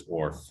failures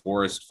or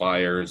forest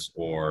fires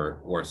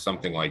or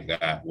something like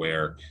that,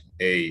 where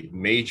a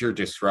major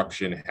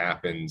disruption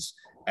happens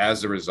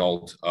as a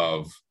result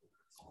of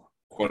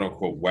quote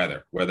unquote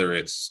weather, whether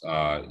it's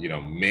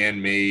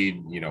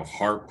man-made,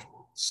 HAARP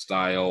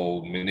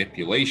style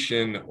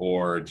manipulation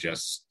or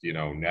just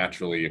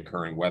naturally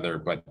occurring weather.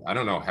 But I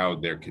don't know how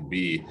there could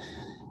be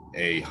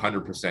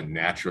 100%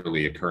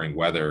 naturally occurring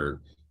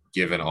weather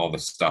given all the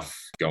stuff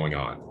going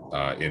on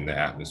in the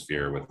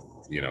atmosphere with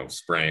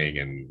spraying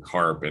and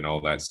HAARP and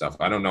all that stuff.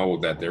 I don't know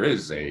that there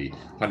is a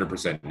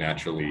 100%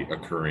 naturally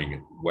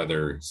occurring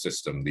weather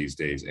system these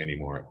days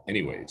anymore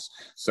anyways.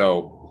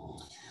 So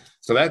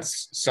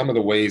that's some of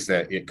the ways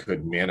that it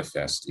could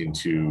manifest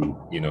into,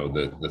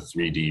 the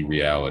 3D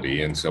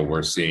reality. And so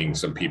we're seeing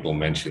some people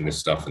mention this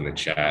stuff in the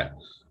chat.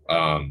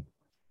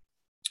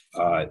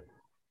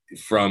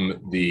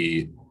 From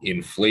the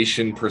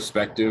inflation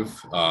perspective,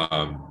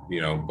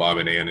 Bob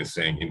and Ann is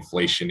saying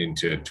inflation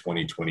into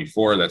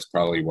 2024. That's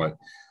probably what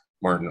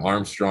Martin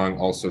Armstrong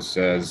also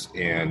says.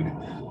 And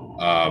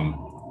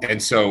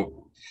so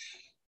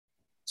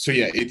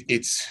yeah,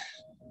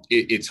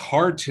 it's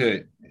hard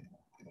to,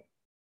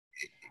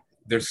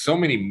 there's so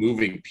many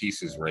moving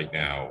pieces right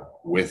now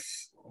with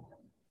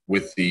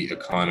the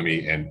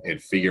economy and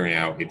figuring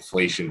out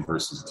inflation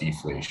versus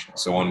deflation.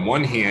 So on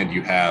one hand,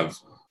 you have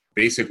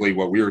basically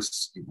what we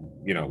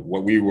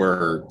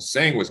were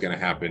saying was going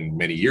to happen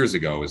many years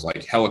ago is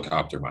like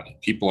helicopter money.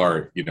 People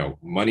are,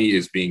 money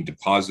is being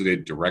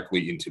deposited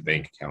directly into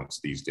bank accounts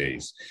these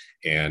days.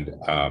 And,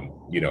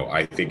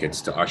 I think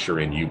it's to usher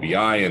in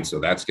UBI. And so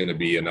that's going to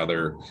be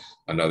another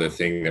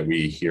thing that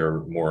we hear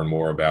more and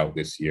more about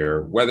this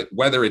year,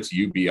 whether it's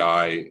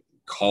UBI,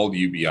 called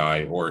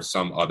UBI, or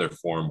some other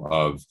form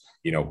of,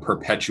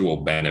 perpetual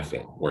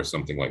benefit or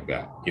something like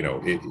that.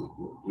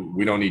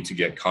 We don't need to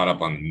get caught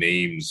up on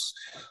names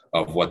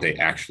of what they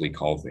actually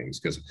call things,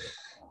 because,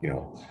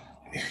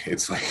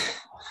 it's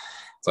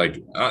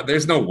like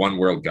there's no one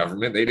world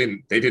government. They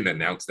didn't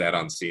announce that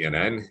on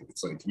CNN.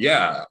 It's like,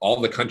 yeah, all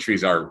the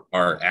countries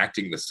are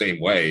acting the same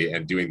way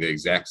and doing the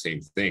exact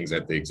same things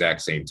at the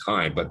exact same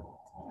time. But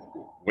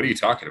what are you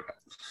talking about?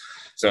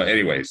 So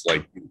anyways,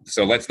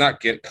 so let's not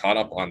get caught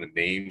up on the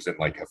names and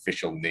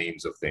official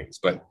names of things,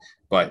 but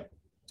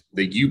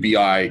the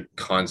UBI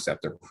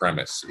concept or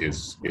premise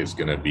is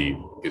going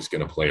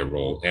to play a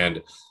role.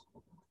 And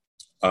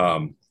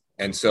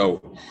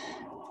so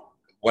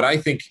what I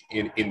think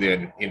in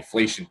the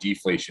inflation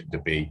deflation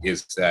debate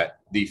is that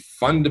the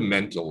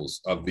fundamentals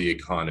of the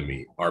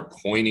economy are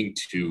pointing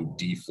to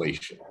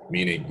deflation,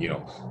 meaning,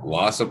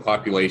 loss of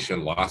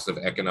population, loss of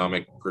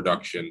economic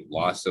production,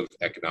 loss of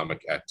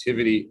economic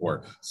activity,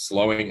 or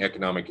slowing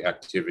economic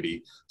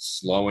activity,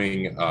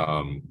 slowing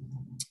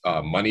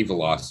money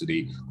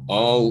velocity,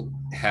 all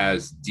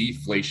has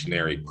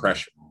deflationary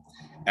pressure.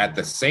 At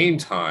the same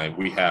time,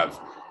 we have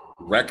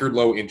record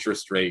low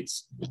interest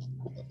rates,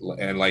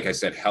 and like I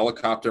said,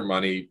 helicopter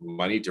money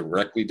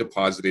directly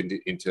deposited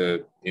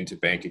into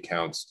bank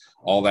accounts,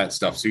 all that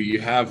stuff. So you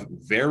have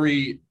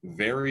very,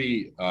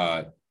 very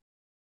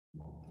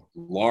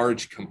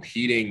large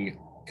competing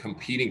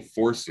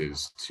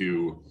forces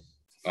to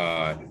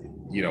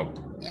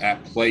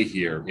at play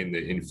here in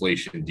the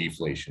inflation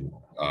deflation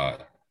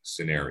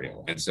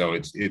scenario. And so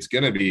it's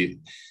going to be,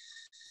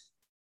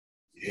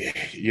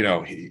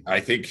 I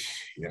think,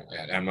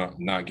 I'm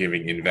not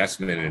giving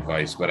investment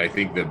advice, but I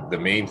think the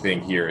main thing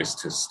here is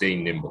to stay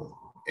nimble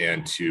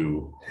and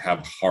to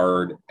have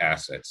hard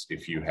assets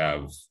if you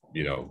have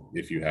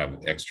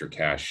extra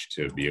cash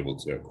to be able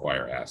to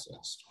acquire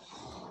assets.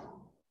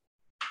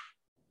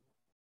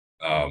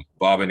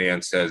 Bob and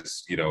Ann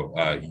says,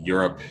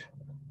 Europe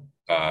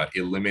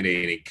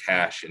eliminating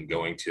cash and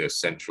going to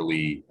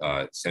centrally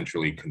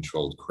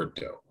controlled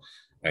crypto.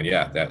 And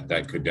yeah,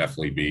 that could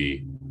definitely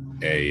be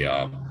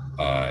a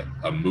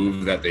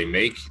move that they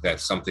make.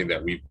 That's something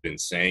that we've been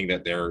saying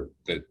that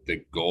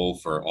the goal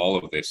for all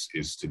of this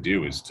is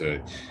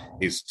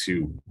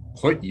to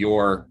put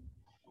your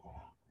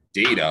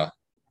data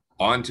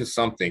onto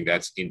something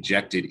that's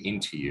injected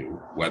into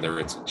you, whether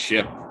it's a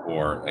chip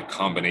or a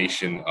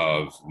combination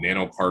of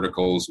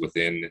nanoparticles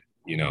within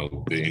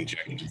the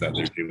injections that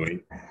they're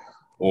doing,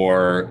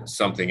 Or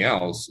something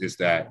else is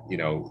that, you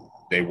know,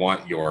 they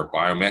want your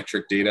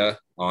biometric data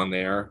on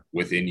there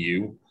within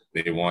you.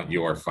 They want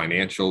your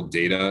financial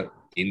data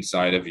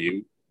inside of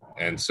you.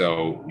 And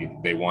so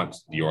they want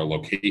your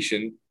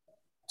location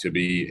to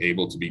be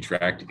able to be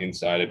tracked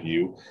inside of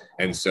you.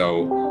 And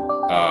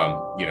so,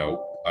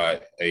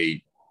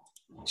 a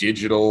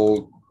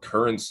digital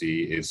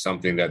currency is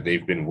something that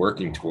they've been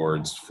working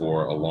towards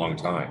for a long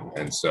time.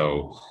 And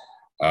so,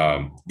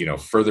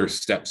 further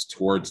steps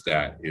towards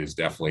that is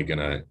definitely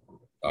going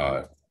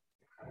to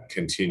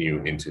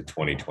continue into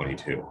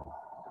 2022.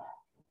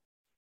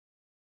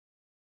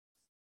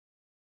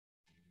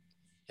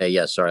 Hey,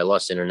 yeah, sorry, I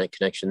lost internet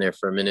connection there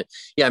for a minute.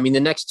 Yeah, I mean,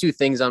 the next two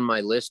things on my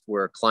list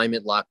were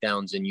climate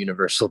lockdowns and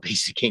universal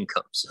basic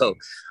income. So,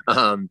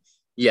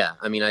 yeah,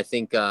 I mean, I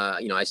think,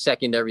 I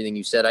second everything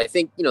you said. I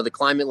think, the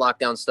climate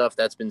lockdown stuff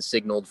that's been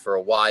signaled for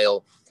a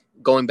while.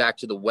 Going back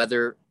to the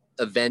weather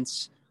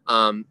events,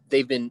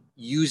 they've been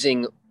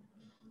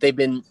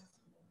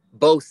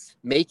both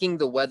making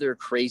the weather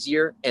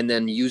crazier and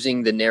then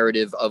using the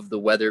narrative of the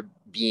weather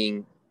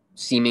being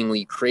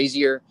seemingly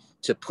crazier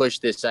to push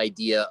this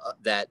idea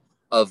that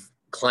of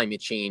climate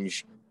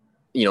change,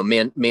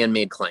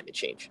 man-made climate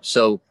change.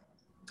 So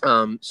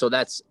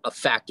that's a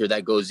factor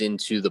that goes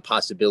into the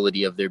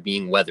possibility of there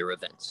being weather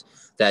events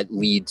that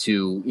lead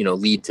to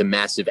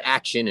massive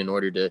action in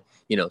order to,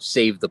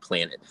 save the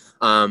planet.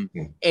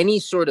 Any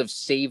sort of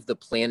save the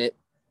planet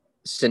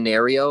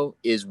scenario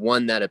is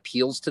one that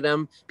appeals to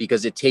them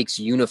because it takes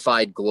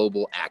unified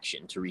global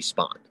action to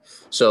respond.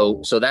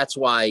 So that's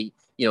why,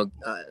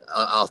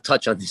 I'll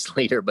touch on this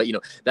later, but,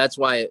 that's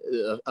why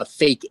a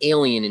fake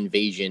alien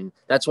invasion,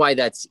 that's why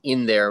that's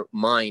in their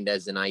mind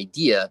as an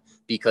idea,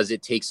 because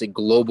it takes a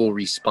global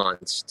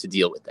response to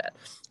deal with that.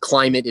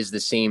 Climate is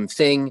the same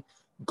thing.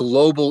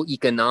 Global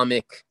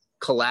economic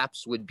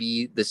collapse would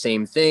be the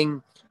same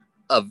thing.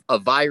 A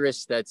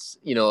virus that's,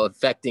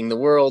 affecting the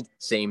world,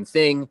 same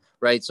thing,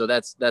 right? So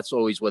that's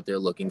always what they're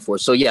looking for.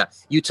 So yeah,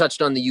 you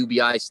touched on the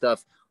UBI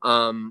stuff.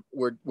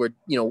 We're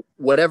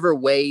whatever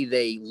way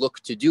they look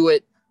to do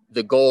it,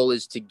 the goal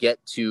is to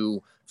get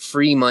to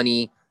free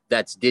money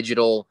that's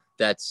digital,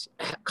 that's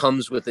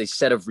comes with a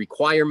set of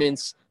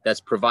requirements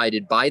that's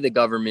provided by the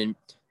government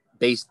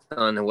based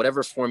on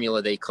whatever formula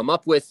they come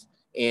up with,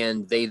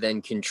 and they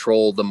then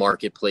control the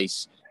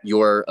marketplace,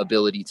 your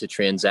ability to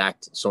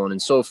transact, so on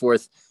and so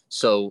forth.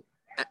 So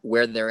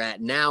where they're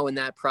at now in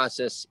that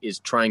process is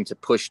trying to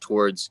push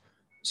towards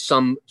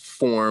some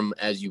form,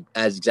 as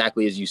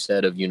exactly as you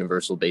said, of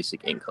universal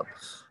basic income.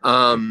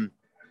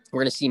 We're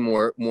going to see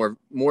more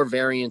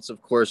variants,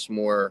 of course,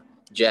 more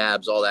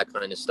jabs, all that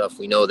kind of stuff.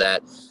 We know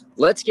that.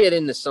 Let's get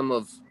into some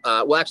of,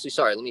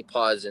 let me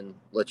pause and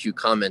let you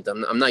comment.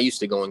 I'm not used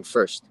to going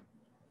first.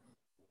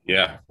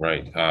 Yeah,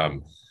 right.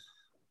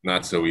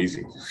 Not so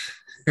easy.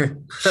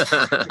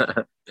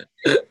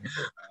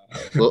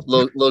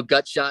 little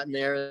gut shot in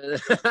there.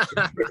 It's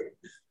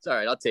all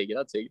right. I'll take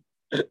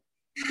it.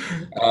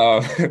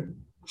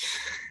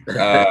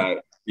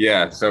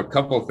 Yeah. So a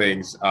couple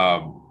things.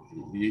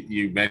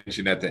 You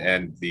mentioned at the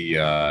end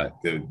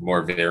the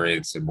more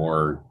variants and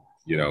more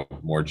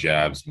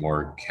jabs,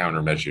 more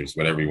countermeasures,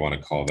 whatever you want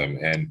to call them,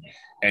 and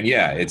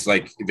yeah, it's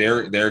like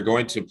they're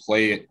going to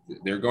play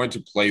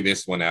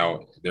this one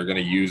out. They're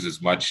going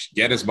to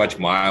get as much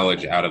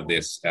mileage out of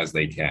this as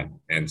they can,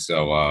 and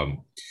so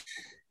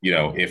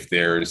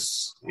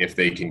if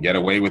they can get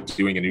away with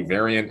doing a new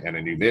variant and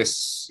a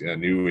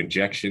new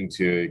injection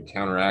to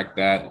counteract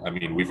that, I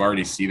mean, we've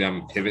already seen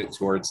them pivot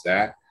towards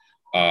that.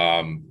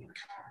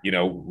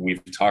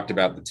 We've talked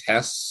about the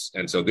tests,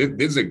 and so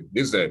this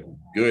is a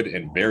good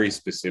and very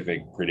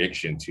specific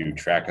prediction to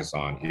track us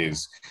on.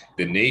 Is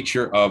the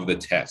nature of the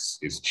tests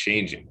is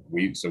changing.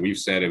 We've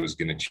said it was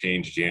going to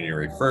change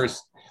January 1st.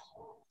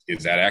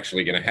 Is that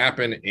actually going to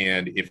happen?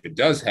 And if it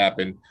does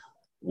happen,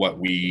 what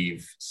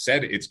we've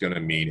said it's going to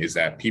mean is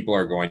that people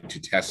are going to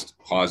test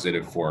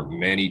positive for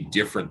many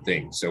different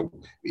things. So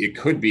it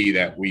could be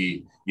that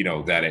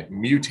that it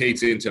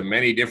mutates into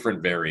many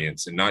different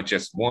variants and not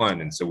just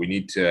one. And so we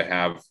need to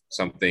have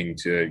something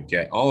to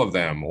get all of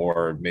them,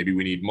 or maybe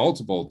we need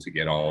multiple to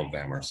get all of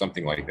them, or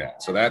something like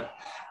that. So that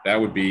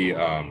would be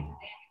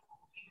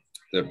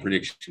the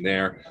prediction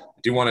there.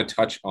 I do want to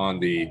touch on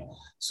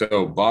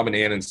so Bob and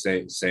Annan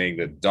saying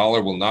the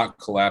dollar will not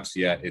collapse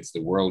yet. It's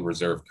the world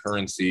reserve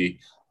currency.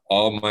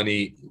 All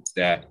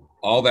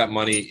that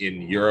money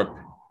in Europe,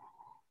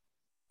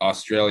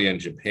 Australia, and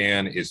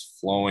Japan is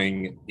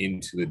flowing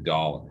into the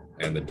dollar,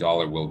 and the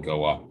dollar will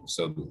go up.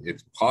 So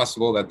it's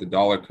possible that the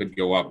dollar could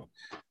go up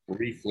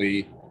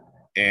briefly.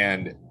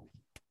 And,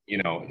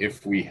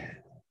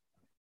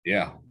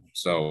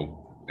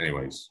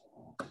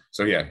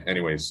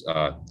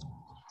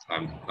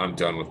 I'm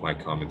done with my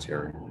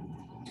commentary.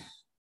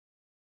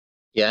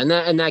 Yeah,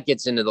 and that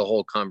gets into the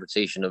whole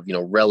conversation of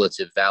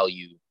relative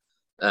value,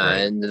 right.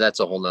 And that's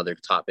a whole nother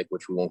topic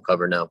which we won't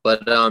cover now.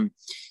 But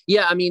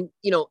yeah, I mean,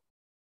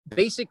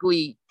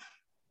 basically,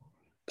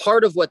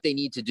 part of what they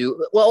need to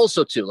do, well,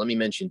 also too, let me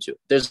mention too,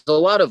 there's a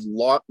lot of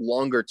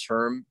longer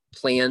term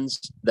plans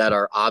that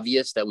are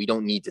obvious that we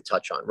don't need to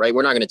touch on, right?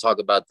 We're not going to talk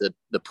about the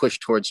push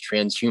towards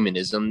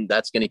transhumanism.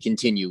 That's going to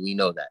continue. We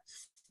know that.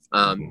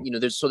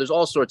 There's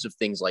all sorts of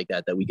things like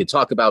that we could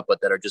talk about,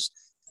 but that are just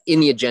in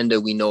the agenda.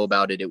 We know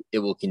about it. It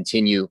will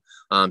continue.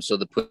 So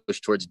the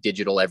push towards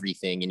digital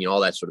everything and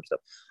all that sort of stuff.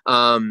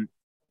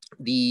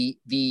 They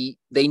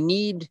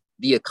need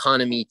the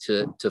economy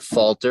to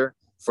falter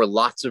for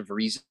lots of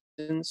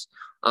reasons,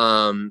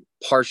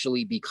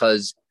 partially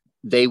because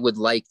they would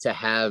like to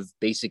have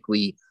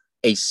basically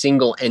a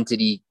single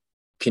entity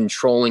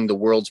controlling the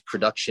world's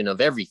production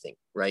of everything,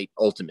 right?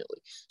 Ultimately.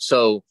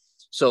 So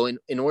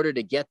in order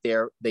to get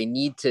there, they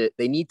need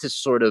to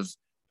sort of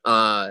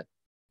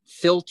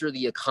filter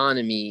the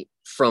economy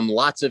from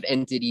lots of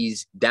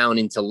entities down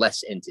into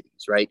less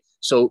entities, right?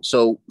 So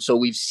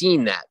we've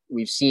seen that.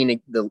 We've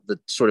seen the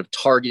sort of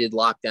targeted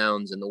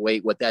lockdowns and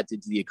what that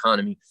did to the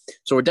economy.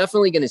 So we're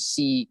definitely going to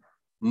see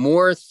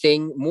more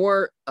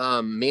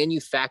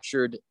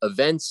manufactured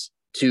events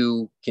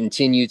to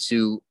continue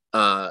to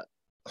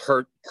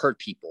hurt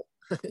people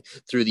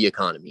through the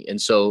economy. And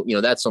so,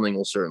 that's something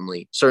we'll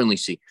certainly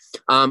see.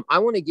 I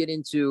want to get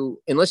into,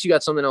 unless you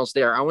got something else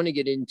there, I want to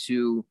get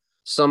into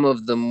some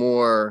of the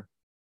more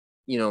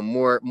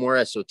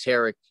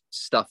esoteric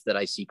stuff that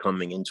I see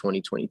coming in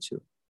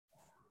 2022.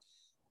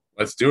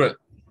 Let's do it.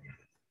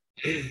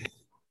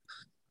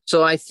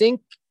 So I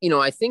think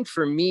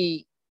for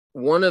me,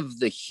 one of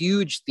the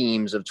huge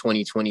themes of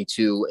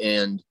 2022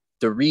 and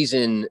the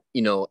reason,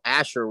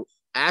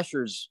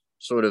 Asher's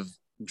sort of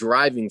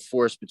driving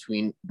force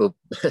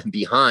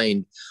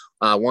behind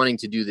wanting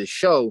to do this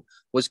show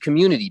was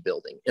community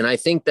building. And I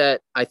think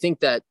that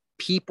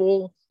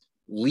people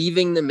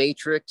leaving the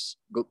matrix,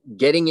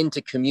 getting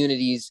into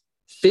communities,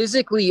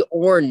 physically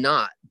or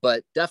not,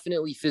 but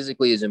definitely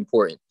physically is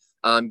important.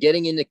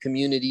 Getting into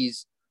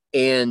communities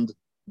and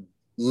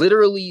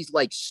literally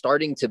like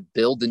starting to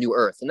build the new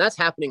earth. And that's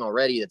happening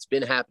already. That's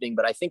been happening.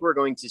 But I think we're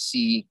going to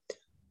see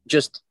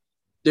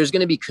there's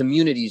going to be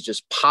communities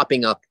just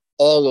popping up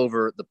all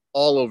over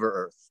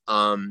earth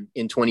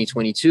in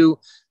 2022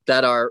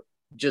 that are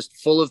just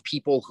full of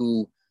people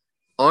who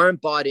aren't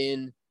bought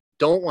in,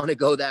 don't want to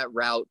go that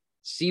route,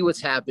 see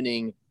what's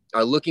happening,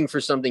 are looking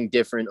for something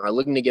different, are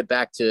looking to get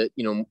back to,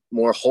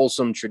 more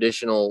wholesome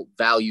traditional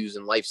values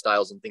and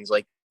lifestyles and things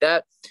like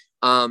that.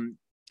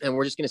 And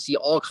we're just going to see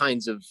all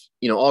kinds of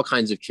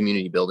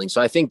community building.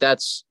 So I think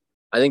that's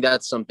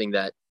something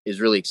that is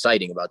really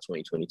exciting about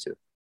 2022.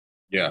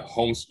 Yeah,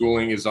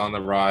 homeschooling is on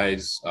the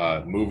rise.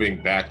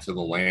 Moving back to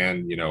the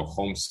land,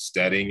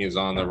 homesteading is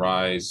on the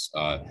rise.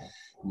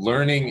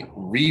 Relearning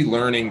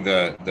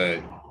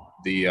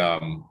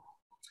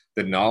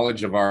the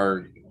knowledge of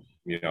our,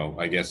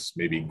 I guess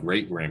maybe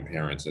great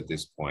grandparents at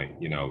this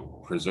point.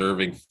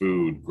 Preserving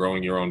food,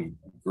 growing your own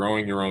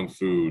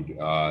food.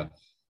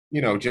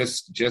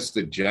 Just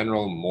the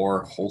general,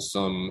 more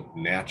wholesome,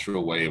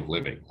 natural way of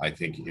living, I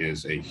think,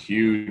 is a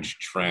huge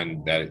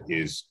trend that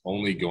is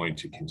only going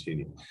to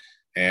continue.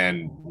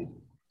 And,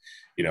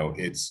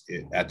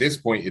 at this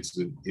point, it's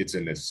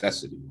a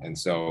necessity. And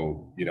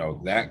so,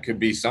 that could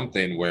be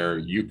something where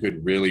you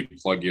could really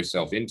plug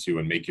yourself into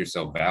and make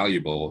yourself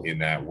valuable in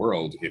that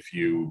world if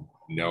you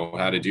know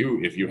how to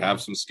if you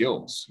have some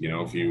skills,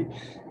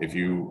 if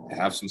you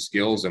have some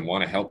skills and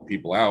want to help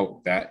people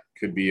out, that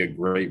could be a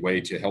great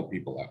way to help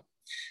people out.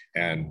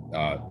 And,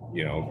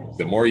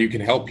 the more you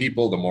can help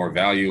people, the more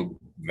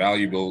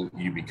valuable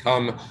you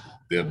become,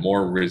 the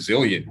more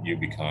resilient you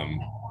become,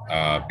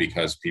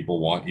 because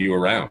people want you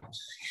around,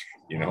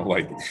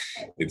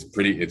 it's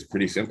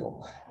pretty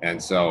simple.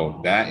 And so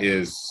that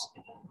is,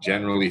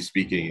 generally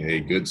speaking, a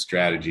good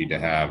strategy to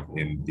have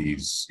in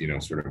these,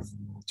 sort of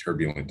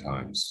turbulent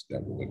times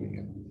that we're living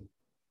in.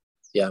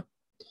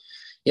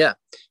 Yeah.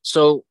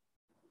 So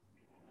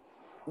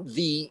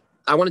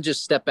I want to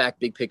just step back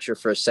big picture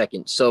for a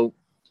second. So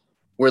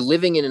we're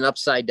living in an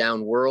upside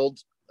down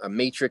world, a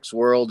matrix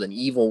world, an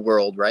evil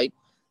world, right?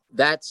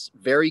 That's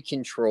very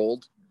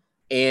controlled,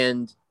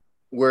 and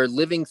we're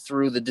living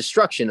through the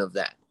destruction of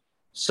that.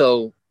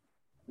 So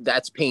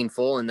that's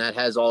painful, and that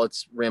has all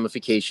its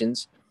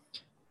ramifications.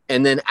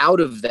 And then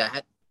out of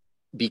that,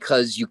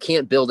 because you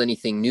can't build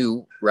anything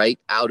new, right?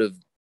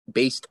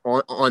 Based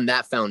on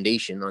that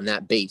foundation, on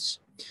that base.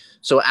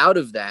 So out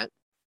of that,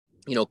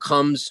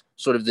 comes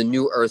sort of the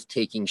new earth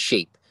taking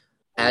shape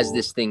as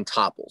this thing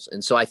topples.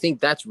 And so I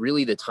think that's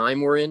really the time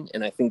we're in.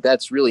 And I think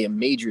that's really a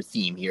major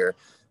theme here,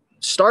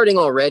 starting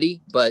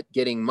already, but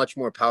getting much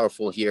more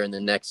powerful here in the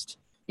next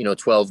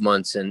 12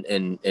 months and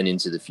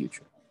into the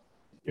future.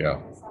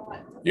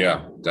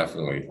 Yeah,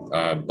 definitely.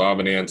 Bob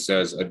and Ann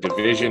says a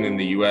division in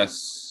the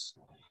U.S.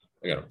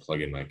 I got to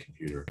plug in my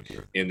computer.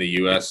 In the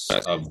U.S.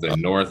 of the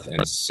North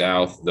and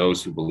South,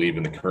 those who believe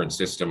in the current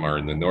system are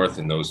in the North,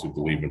 and those who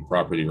believe in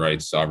property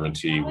rights,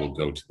 sovereignty will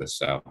go to the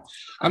South.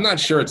 I'm not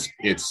sure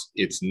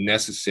it's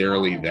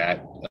necessarily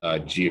that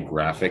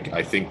geographic.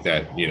 I think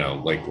that,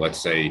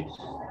 let's say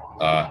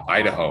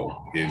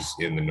Idaho is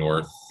in the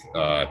north,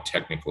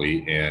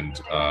 technically,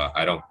 and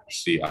I don't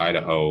see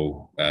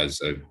Idaho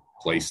as a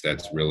place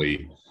that's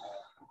really,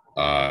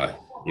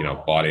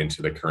 bought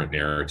into the current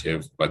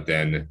narrative. But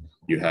then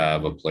you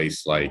have a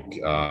place like,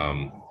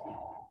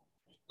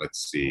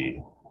 let's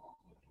see,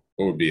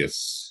 what would be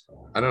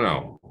I don't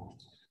know,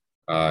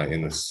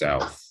 in the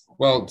south.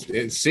 Well,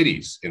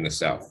 cities in the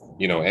south,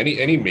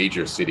 any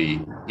major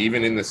city,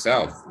 even in the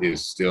south,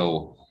 is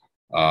still,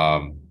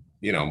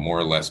 more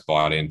or less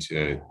bought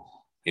into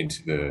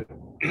the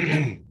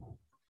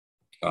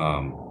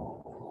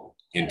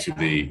into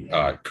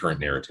the current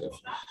narrative.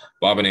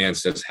 Bob and Ann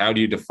says, "How do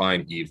you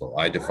define evil?"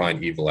 I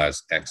define evil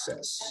as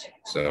excess.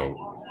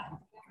 So,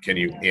 can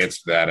you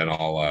answer that, and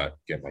I'll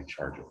get my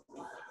charger.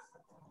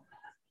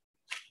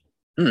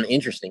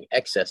 Interesting.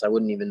 Excess. I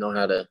wouldn't even know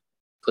how to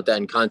put that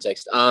in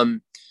context.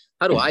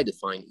 How do I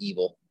define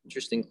evil?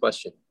 Interesting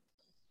question.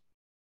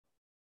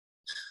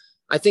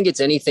 I think it's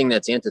anything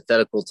that's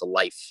antithetical to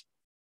life.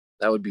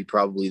 That would be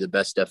probably the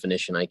best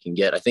definition I can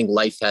get. I think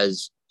life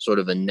has sort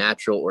of a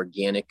natural,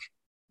 organic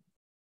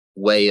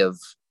way of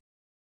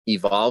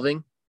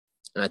evolving.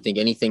 And I think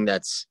anything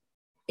that's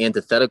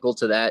antithetical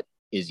to that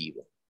is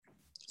evil.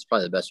 It's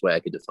probably the best way I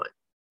could define.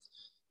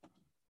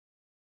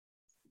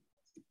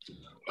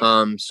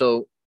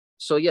 So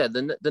yeah,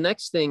 the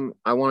next thing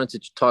I wanted to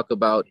talk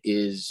about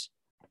is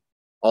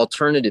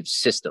alternative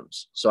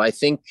systems. So I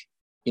think,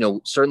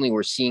 certainly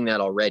we're seeing that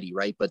already,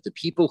 right? But the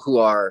people who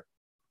are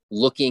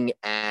looking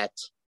at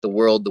the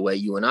world the way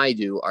you and I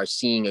do are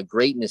seeing a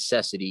great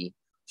necessity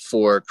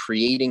for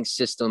creating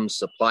systems,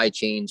 supply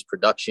chains,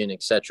 production,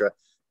 etc.,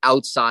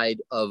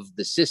 outside of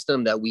the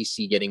system that we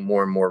see getting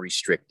more and more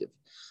restrictive.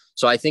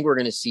 So I think we're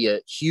going to see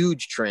a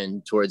huge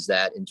trend towards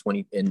that in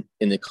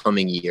the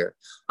coming year.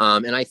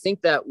 And I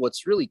think that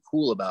what's really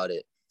cool about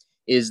it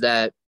is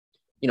that,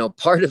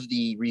 part of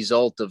the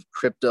result of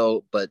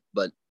crypto, but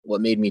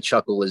what made me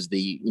chuckle was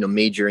the,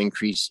 major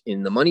increase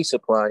in the money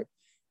supply,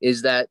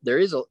 is that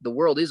the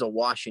world is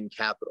awash in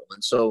capital.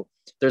 And so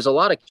there's a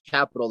lot of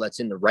capital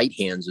that's in the right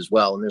hands as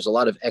well. And there's a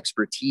lot of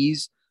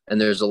expertise, and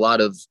there's a lot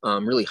of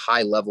really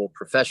high level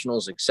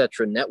professionals, et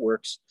cetera,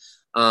 networks,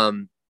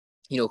 who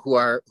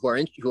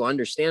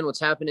understand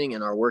what's happening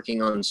and are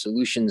working on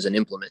solutions and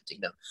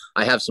implementing them.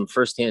 I have some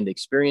firsthand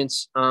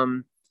experience,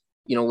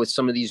 with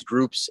some of these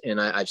groups, and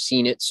I've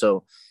seen it.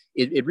 So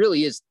it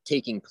really is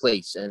taking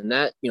place, and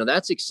that,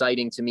 that's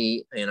exciting to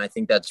me. And I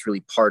think that's really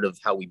part of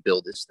how we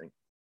build this thing.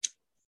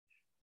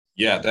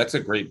 Yeah, that's a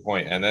great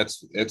point. And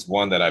it's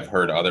one that I've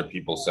heard other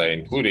people say,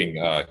 including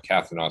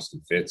Catherine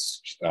Austin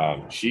Fitts.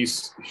 She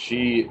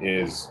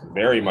is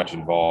very much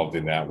involved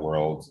in that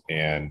world.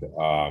 And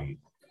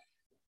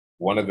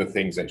one of the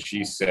things that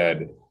she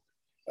said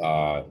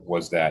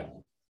was that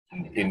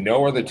in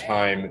no other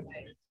time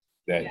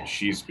that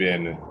she's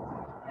been,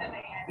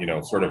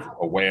 sort of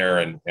aware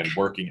and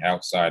working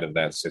outside of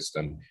that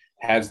system,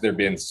 has there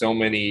been so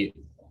many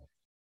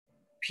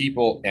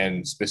people,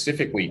 and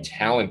specifically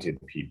talented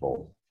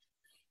people,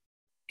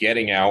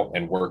 getting out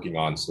and working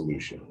on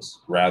solutions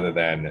rather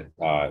than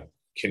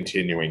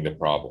continuing the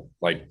problem.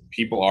 Like,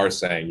 people are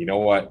saying, you know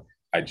what,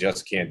 I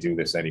just can't do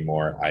this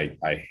anymore. I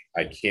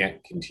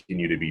can't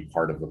continue to be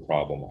part of the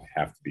problem. I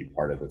have to be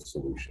part of the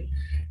solution.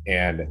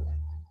 And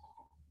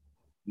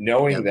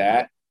knowing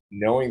that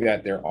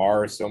there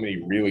are so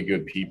many really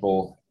good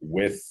people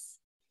with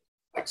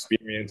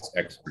experience,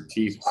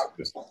 expertise,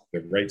 the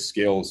right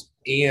skills,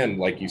 and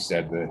like you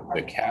said,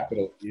 the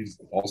capital is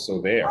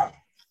also there,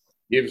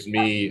 gives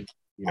me,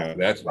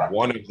 that's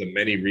one of the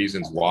many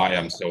reasons why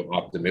I'm so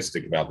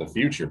optimistic about the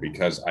future,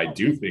 because I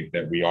do think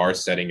that we are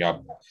setting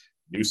up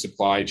new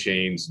supply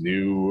chains,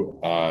 new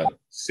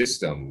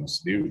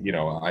systems,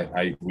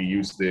 we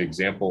use the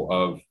example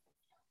of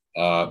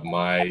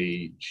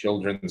my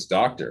children's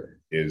doctor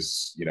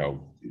is,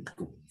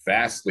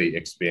 vastly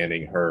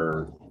expanding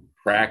her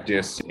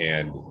practice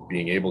and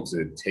being able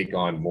to take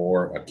on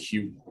more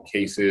acute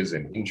cases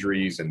and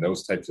injuries and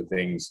those types of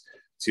things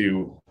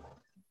to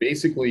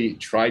basically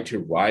try to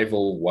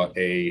rival what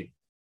a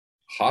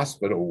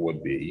hospital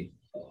would be,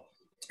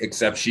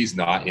 except she's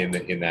not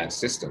in that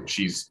system.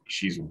 She's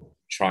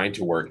trying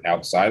to work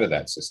outside of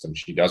that system.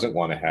 She doesn't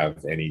want to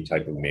have any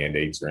type of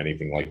mandates or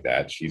anything like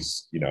that.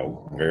 She's,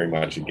 very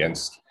much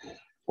against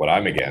what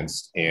I'm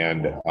against.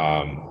 And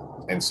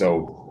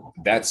so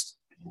that's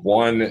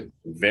one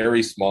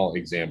very small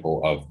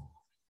example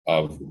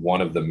of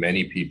one of the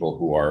many people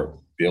who are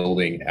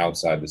building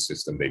outside the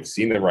system. They've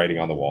seen the writing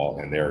on the wall,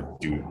 and they're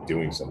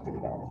doing something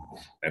about it.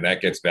 And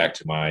that gets back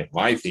to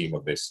my theme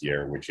of this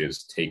year, which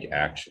is take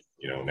action.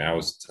 Now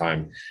is the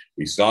time.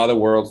 We saw the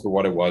world for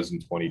what it was in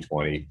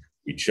 2020.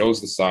 We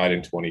chose the side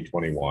in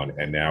 2021,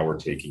 and now we're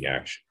taking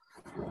action.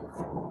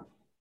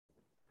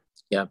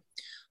 Yeah.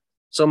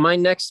 So my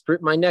next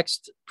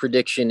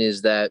prediction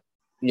is that,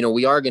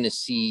 we are going to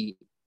see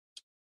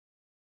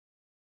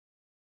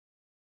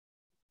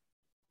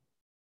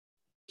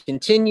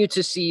continue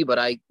to see, but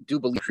I do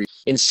believe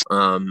in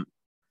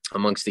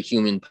amongst the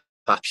human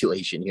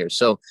population here.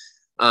 So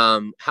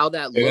how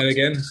that looks. Say that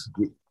again?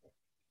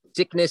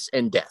 sickness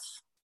and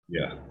death.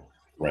 Yeah,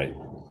 right.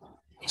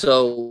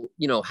 So,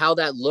 how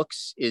that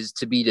looks is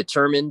to be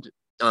determined,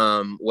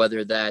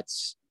 whether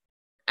that's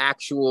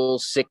actual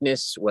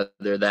sickness,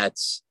 whether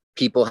that's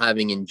people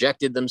having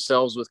injected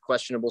themselves with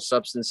questionable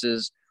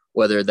substances,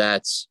 whether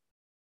that's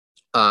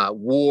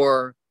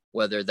war,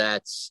 whether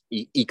that's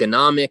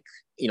economic.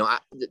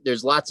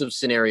 There's lots of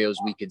scenarios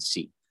we could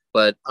see,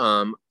 but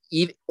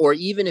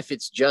even if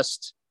it's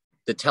just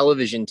the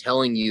television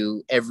telling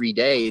you every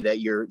day that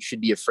you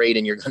should be afraid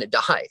and you're going to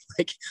die,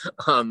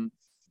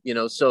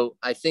 so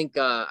I think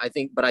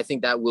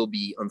that will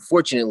be,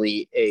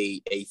 unfortunately, a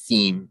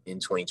theme in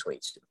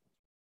 2022.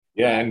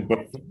 Yeah, and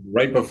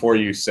right before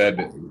you said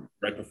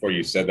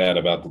that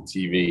about the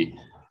TV,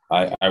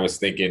 I was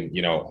thinking,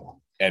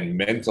 and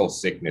mental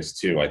sickness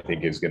too, I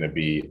think is going to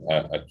be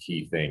a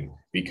key thing,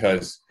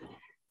 because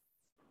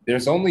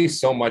there's only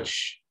so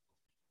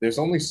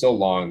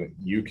long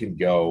you can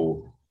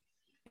go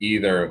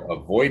either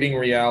avoiding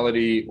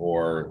reality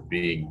or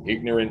being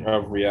ignorant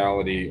of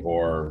reality,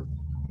 or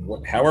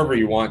however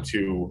you want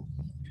to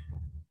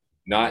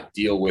not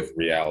deal with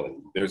reality.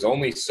 There's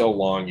only so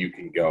long you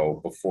can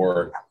go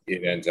before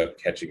it ends up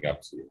catching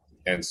up to you.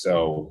 And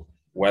so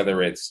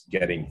whether it's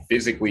getting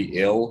physically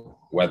ill,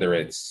 whether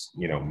it's,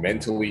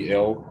 mentally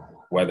ill,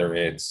 whether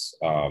it's,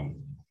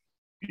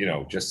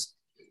 just,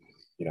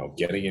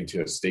 getting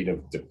into a state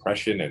of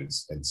depression and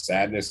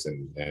sadness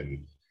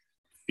and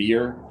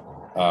fear,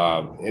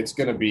 it's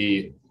going to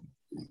be,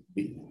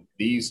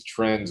 these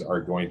trends are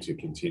going to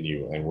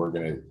continue, and we're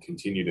going to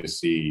continue to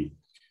see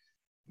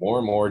more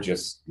and more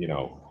just, I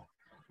don't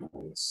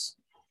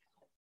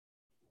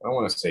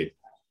want to say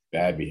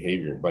bad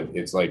behavior, but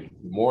it's like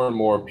more and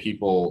more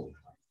people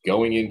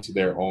going into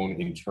their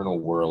own internal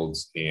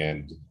worlds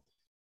and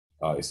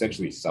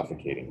essentially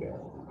suffocating there.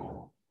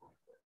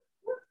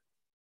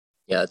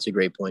 Yeah, that's a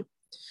great point.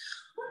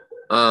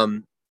 The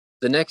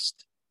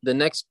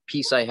next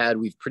piece I had,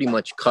 we've pretty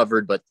much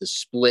covered, but the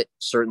split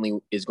certainly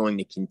is going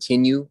to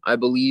continue, I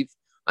believe.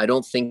 I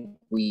don't think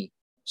we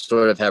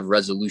sort of have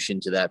resolution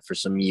to that for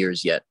some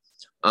years yet.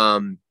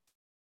 I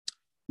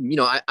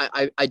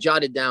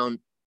jotted down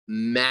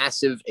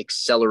massive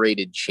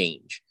accelerated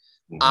change.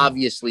 Mm-hmm.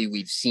 Obviously,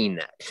 we've seen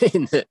that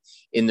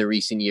in the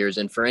recent years.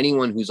 And for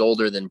anyone who's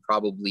older than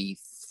probably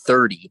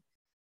 30,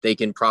 they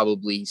can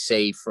probably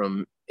say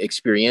from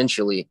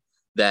experientially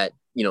that,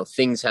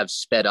 things have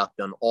sped up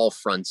on all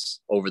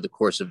fronts over the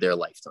course of their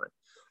lifetime.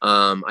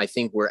 I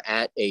think we're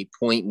at a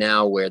point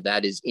now where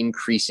that is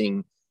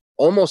increasing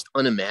almost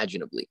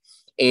unimaginably.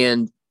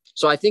 And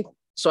so I think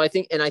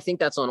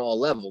that's on all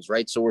levels,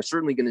 right? So we're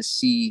certainly going to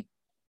see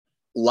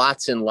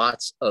lots and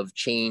lots of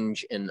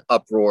change and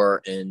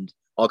uproar and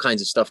all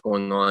kinds of stuff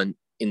going on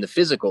in the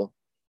physical,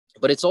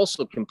 but it's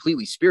also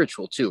completely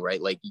spiritual too,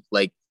 right? Like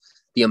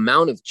the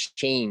amount of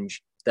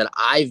change that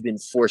I've been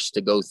forced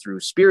to go through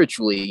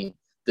spiritually,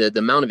 the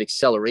amount of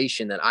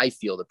acceleration that I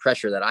feel, the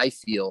pressure that I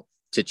feel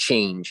to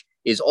change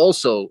is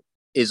also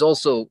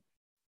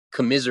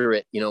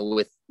commiserate,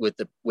 with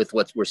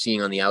what we're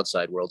seeing on the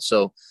outside world.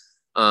 So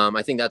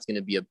I think that's going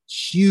to be a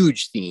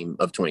huge theme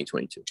of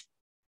 2022.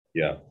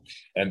 Yeah.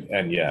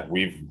 And yeah,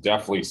 we've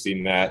definitely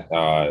seen that,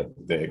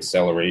 the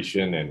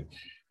acceleration. And,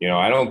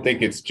 I don't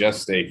think it's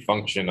just a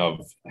function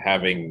of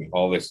having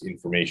all this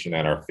information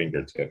at our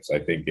fingertips. I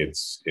think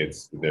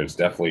there's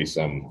definitely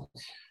some,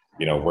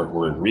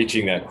 we're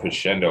reaching that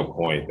crescendo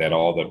point that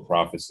all the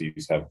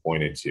prophecies have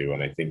pointed to.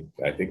 And I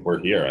think we're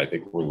here. I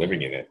think we're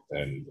living in it.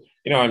 And,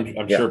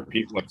 I'm sure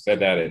people have said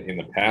that in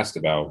the past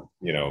about,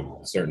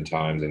 certain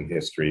times in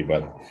history,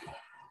 but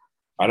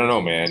I don't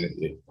know, man.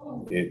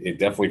 It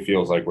definitely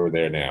feels like we're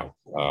there now,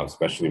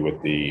 especially with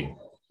the,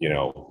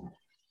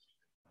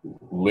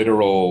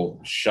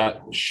 literal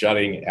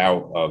shutting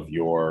out of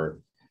your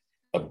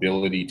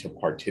ability to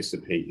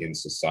participate in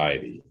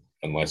society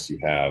unless you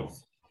have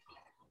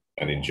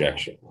an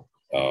injection.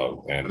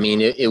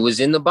 It was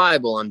in the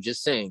Bible. I'm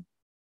just saying.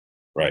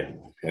 Right,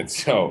 and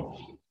so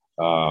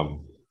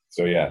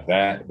yeah,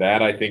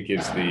 that I think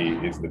is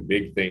the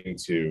big thing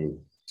to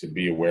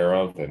be aware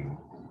of, and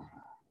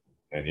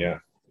yeah.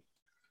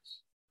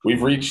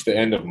 We've reached the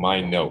end of my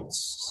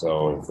notes,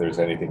 so if there's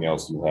anything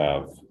else you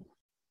have.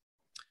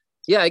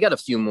 Yeah, I got a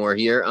few more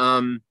here.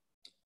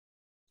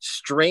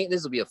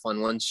 This will be a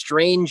fun one.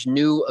 Strange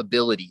new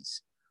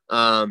abilities.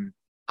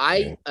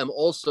 I am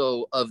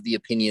also of the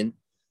opinion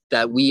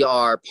that we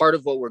are part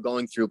of what we're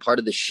going through, part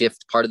of the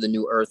shift, part of the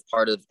new earth,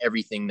 part of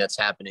everything that's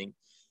happening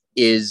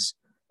is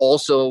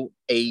also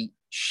a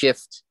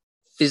shift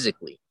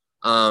physically,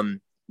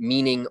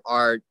 meaning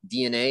our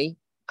DNA.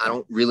 I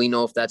don't really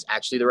know if that's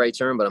actually the right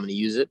term, but I'm going to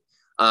use it.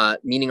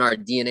 Meaning our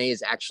DNA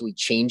is actually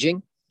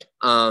changing,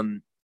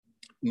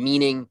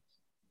 meaning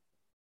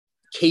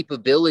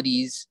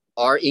capabilities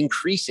are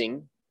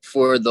increasing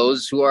for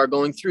those who are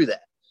going through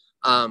that.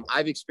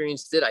 I've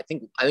experienced it. I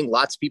think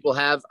lots of people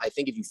have. I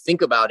think if you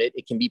think about it,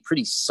 it can be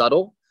pretty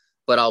subtle,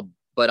 but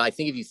I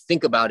think if you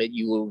think about it,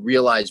 you will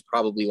realize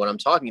probably what I'm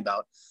talking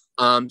about.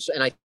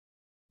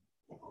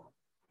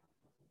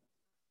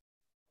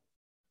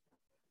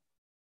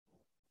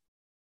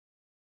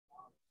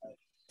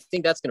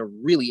 think that's going to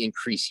really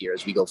increase here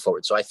as we go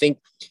forward. So I think,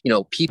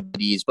 people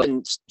these, but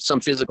some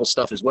physical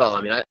stuff as well.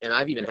 I mean,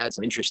 I've even had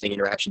some interesting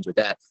interactions with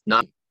that,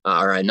 not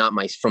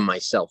from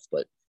myself,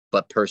 but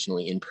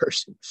personally in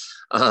person.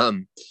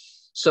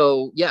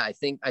 So yeah, I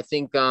think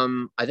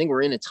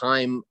we're in a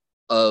time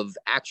of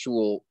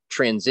actual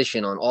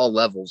transition on all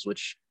levels,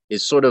 which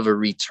is sort of a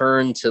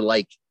return to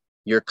like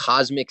your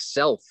cosmic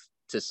self,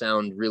 to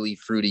sound really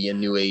fruity and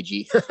new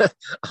agey.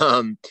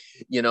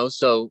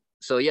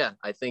 So yeah,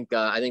 I think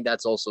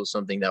that's also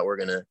something that we're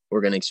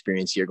gonna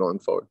experience here going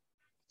forward.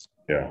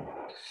 Yeah.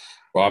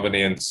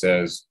 Bobinan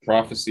says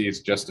prophecy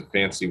is just a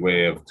fancy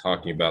way of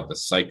talking about the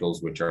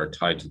cycles which are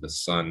tied to the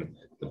sun.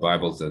 The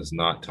Bible does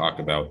not talk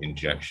about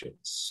injections.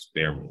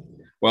 Spare me.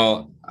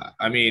 Well,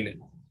 I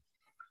mean,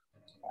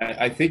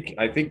 I think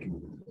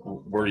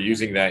we're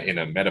using that in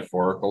a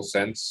metaphorical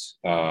sense,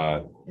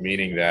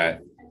 meaning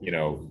that,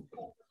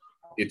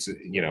 it's,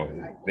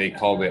 they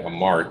called it a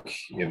mark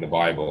in the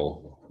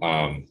Bible.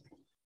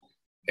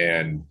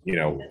 And,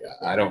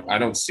 I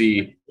don't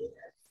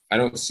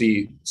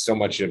see so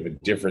much of a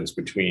difference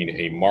between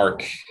a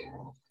mark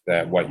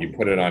that you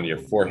put it on your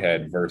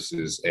forehead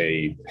versus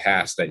a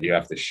pass that you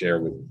have to show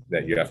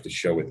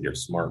with your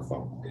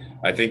smartphone.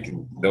 I think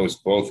those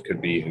both could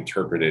be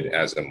interpreted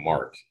as a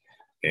mark.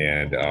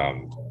 And,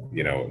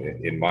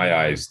 in my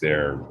eyes,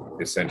 they're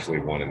essentially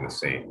one and the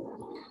same,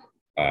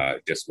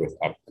 just with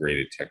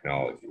upgraded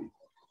technology.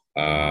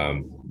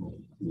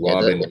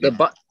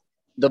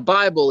 The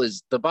Bible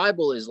is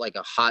like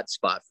a hot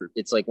spot for,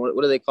 it's like, what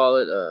do they call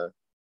it?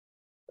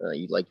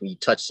 You like when you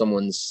touch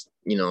someone's,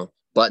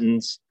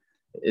 buttons,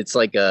 it's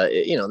like,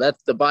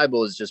 that's, the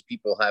Bible is just,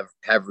 people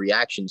have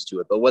reactions to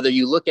it. But whether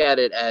you look at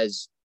it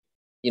as,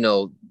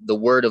 the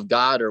word of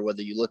God, or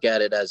whether you look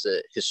at it as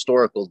a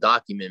historical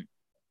document,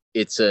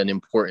 it's an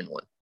important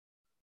one.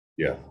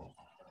 Yeah.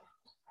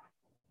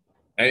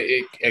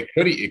 It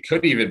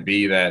could even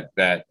be that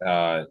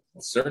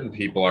certain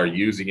people are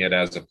using it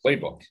as a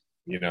playbook,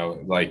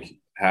 like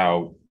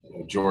how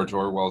George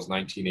Orwell's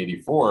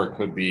 1984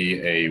 could be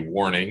a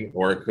warning,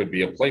 or it could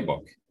be a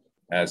playbook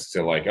as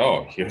to like,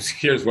 oh,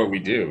 here's what we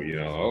do,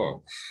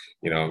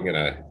 I'm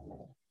gonna,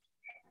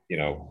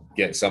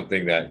 get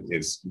something that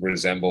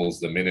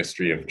resembles the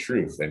Ministry of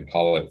Truth and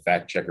call it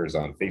fact checkers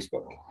on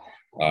Facebook.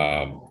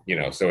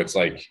 So it's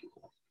like,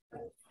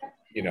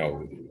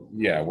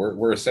 yeah,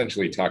 we're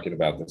essentially talking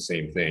about the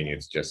same thing.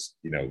 It's just,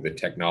 the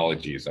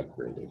technology is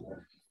upgraded.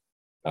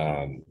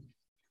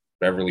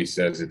 Beverly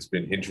says it's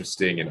been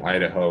interesting in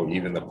Idaho.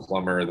 Even the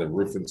plumber, the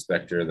roof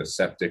inspector, the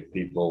septic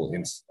people,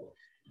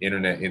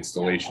 internet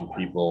installation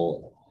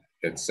people,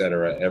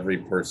 etc. Every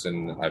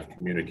person I've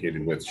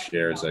communicated with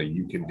shares a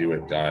 "you can do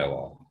it"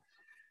 dialogue.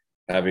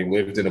 Having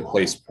lived in a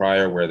place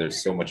prior where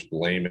there's so much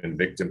blame and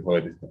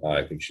victimhood,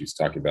 I think she's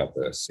talking about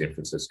the San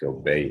Francisco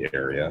Bay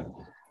Area.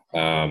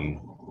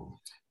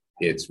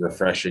 It's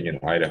refreshing in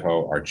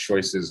Idaho. Our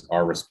choices,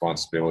 our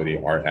responsibility,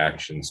 our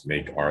actions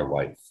make our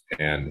life.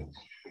 And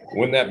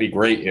wouldn't that be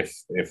great if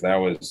that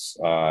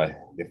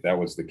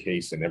was the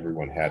case and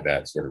everyone had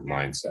that sort of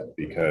mindset?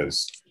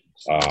 Because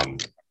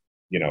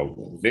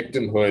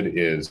victimhood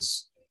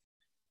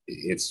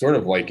it's sort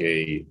of like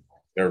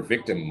their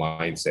victim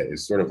mindset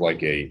is sort of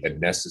like a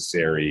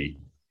necessary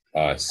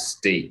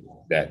state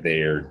that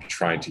they're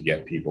trying to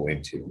get people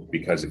into.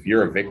 Because if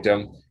you're a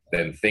victim,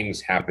 then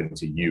things happen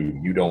to you.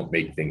 You don't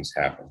make things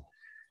happen.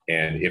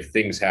 And if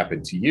things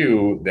happen to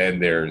you, then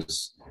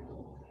there's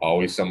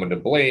always someone to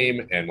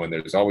blame. And when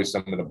there's always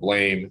someone to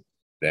blame,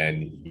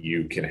 then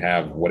you can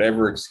have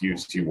whatever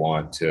excuse you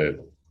want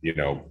to,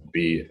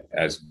 be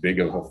as big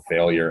of a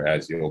failure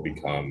as you'll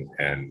become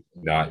and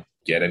not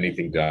get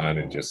anything done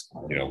and just,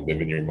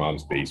 live in your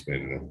mom's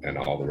basement and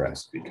all the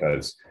rest,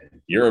 because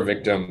you're a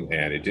victim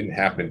and it didn't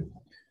happen.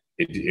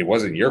 It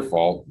wasn't your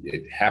fault.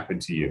 It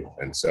happened to you.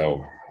 And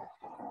so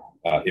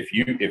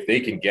if they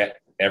can get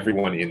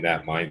everyone in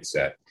that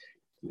mindset,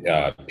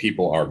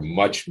 people are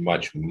much,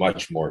 much,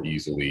 much more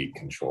easily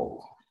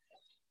controlled.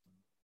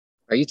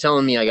 Are you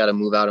telling me I got to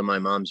move out of my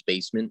mom's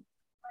basement?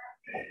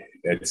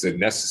 It's a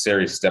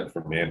necessary step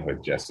for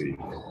manhood, Jesse.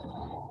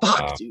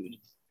 Fuck, dude.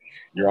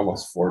 You're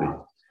almost 40.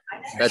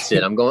 That's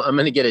it. I'm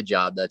going to get a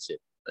job. That's it.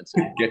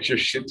 Get your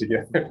shit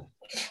together.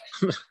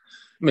 I'm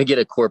going to get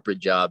a corporate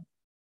job.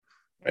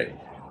 Right.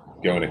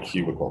 Go in a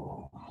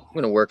cubicle. I'm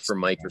going to work for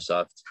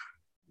Microsoft.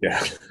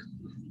 Yeah.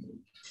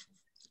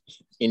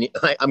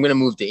 I'm going to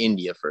move to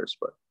India first,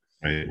 but.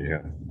 Right,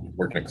 yeah.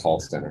 Work in a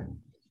call center.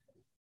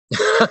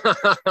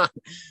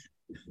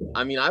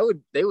 I mean,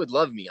 they would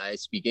love me. I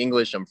speak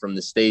English. I'm from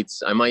the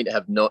States. I might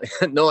have no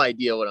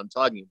idea what I'm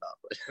talking about,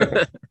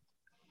 but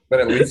but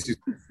at least you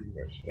speak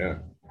English. Yeah.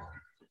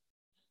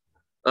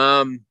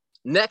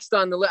 Next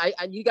on the list,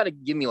 you got to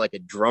give me like a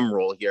drum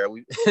roll here.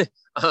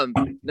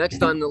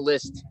 Next on the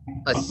list,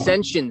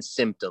 ascension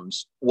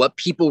symptoms, what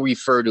people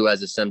refer to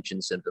as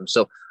ascension symptoms.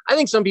 So I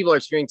think some people are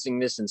experiencing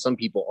this and some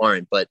people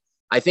aren't, but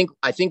I think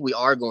we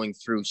are going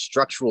through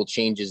structural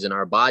changes in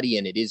our body,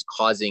 and it is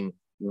causing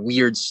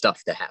weird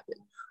stuff to happen.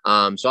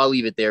 So I'll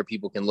leave it there.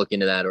 People can look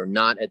into that or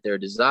not at their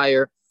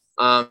desire.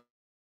 Um,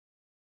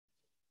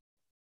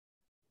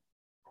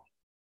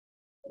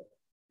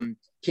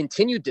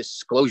 Continued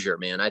disclosure,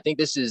 man. I think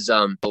this is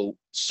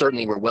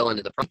certainly we're well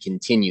into the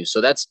continue.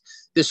 So that's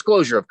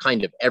disclosure of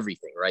kind of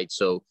everything, right?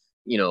 So,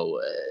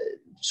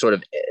 sort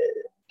of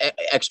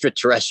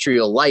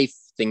extraterrestrial life,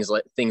 things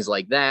like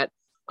that.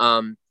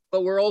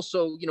 But we're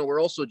also,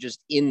 we're also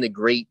just in the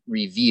great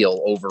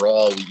reveal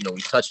overall.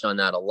 We touched on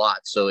that a lot.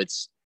 So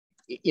it's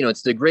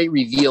the great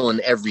reveal in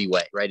every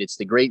way, right? It's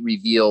the great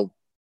reveal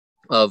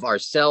of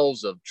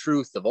ourselves, of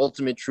truth, of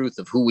ultimate truth,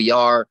 of who we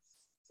are,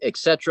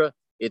 etc.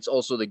 It's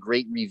also the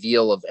great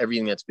reveal of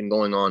everything that's been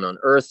going on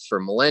Earth for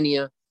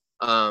millennia.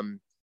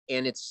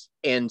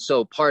 And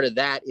so part of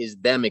that is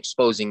them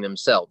exposing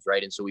themselves,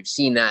 right? And so we've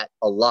seen that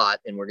a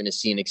lot, and we're going to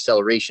see an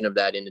acceleration of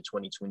that into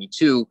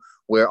 2022,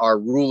 where our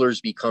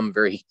rulers become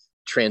very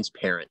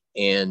transparent,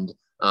 and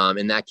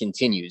that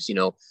continues.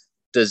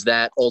 Does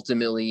that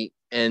ultimately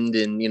end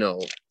in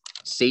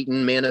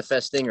Satan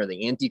manifesting or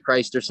the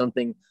Antichrist or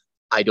something?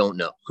 I don't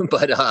know,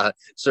 but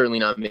certainly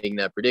not making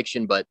that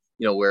prediction. But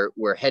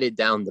we're headed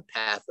down the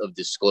path of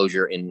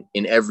disclosure in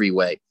every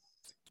way.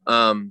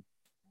 I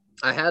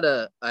had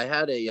a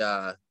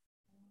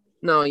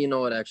no, you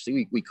know what?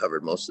 Actually, we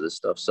covered most of this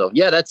stuff. So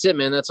yeah, that's it,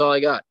 man. That's all I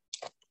got.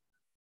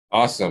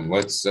 Awesome.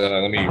 Let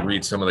me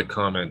read some of the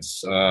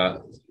comments.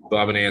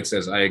 Bob and Ann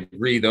says, I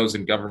agree. Those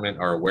in government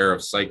are aware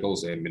of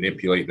cycles and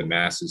manipulate the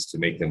masses to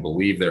make them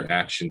believe their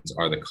actions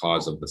are the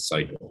cause of the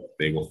cycle.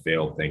 They will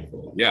fail,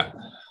 thankfully. Yeah,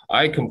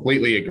 I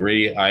completely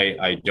agree.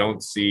 I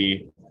don't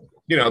see,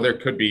 there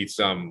could be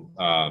some,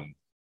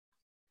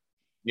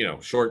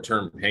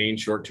 short-term pain,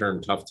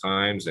 short-term tough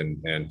times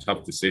and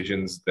tough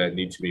decisions that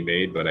need to be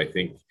made. But I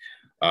think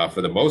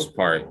for the most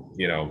part,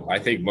 I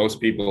think most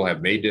people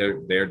have made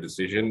their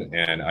decision.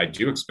 And I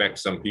do expect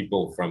some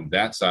people from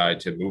that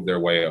side to move their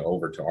way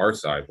over to our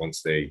side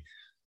once they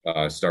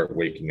start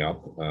waking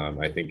up.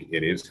 I think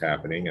it is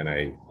happening. And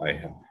I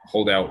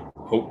hold out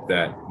hope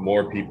that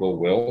more people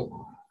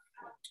will.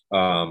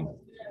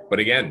 But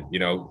again,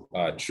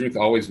 truth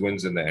always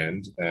wins in the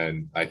end.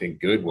 And I think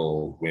good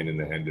will win in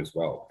the end as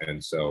well.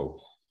 And so,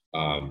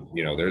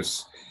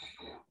 there's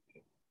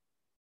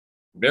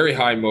very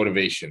high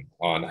motivation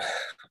on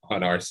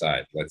our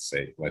side. Let's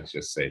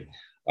just say,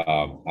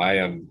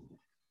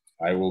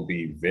 I will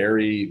be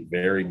very,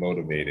 very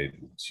motivated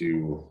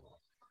to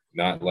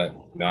not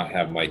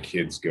have my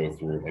kids go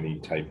through any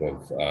type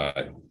of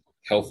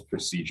health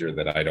procedure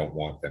that I don't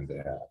want them to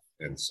have.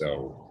 And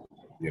so,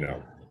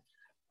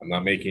 I'm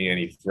not making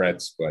any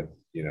threats, but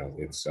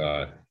it's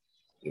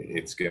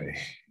gonna.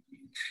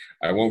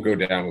 I won't go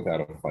down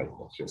without a fight.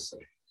 Let's just say.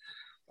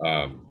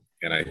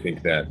 And I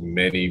think that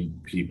many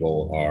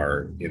people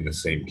are in the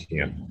same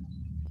camp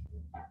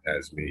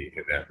as me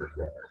in that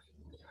regard.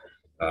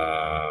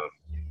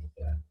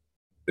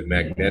 The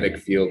magnetic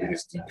field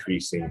is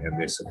decreasing, and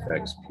this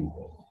affects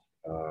people.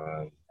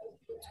 I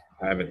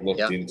haven't looked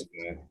into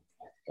that.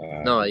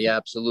 No, yeah,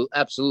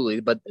 absolutely.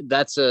 But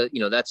that's a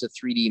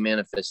 3D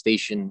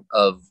manifestation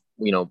of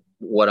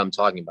what I'm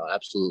talking about.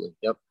 Absolutely.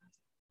 Yep.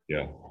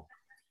 Yeah.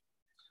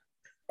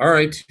 All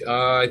right.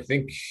 I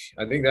think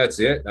that's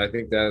it. I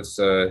think that's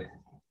a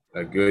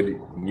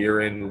good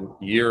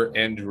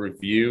year-end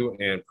review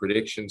and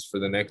predictions for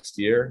the next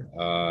year.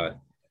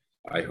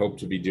 I hope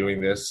to be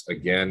doing this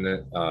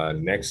again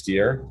next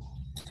year,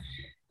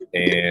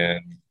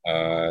 and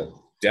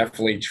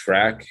definitely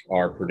track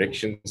our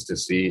predictions to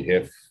see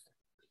if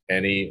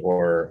any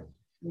or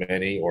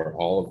many or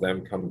all of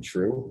them come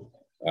true.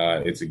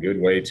 It's a good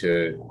way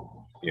to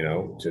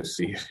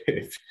see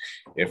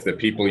if the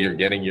people you're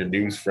getting your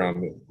news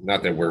from,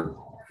 not that we're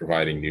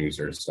providing news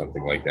or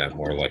something like that,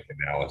 more like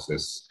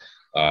analysis,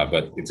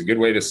 but it's a good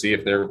way to see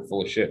if they're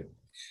full of shit.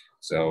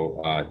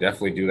 So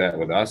definitely do that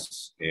with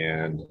us.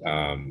 And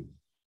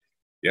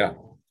yeah,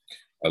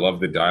 I love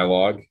the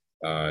dialogue.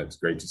 It's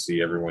great to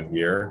see everyone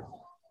here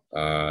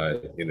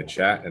in the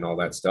chat and all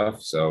that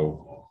stuff.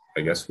 So I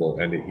guess we'll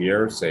end it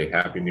here. Say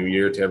Happy New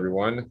Year to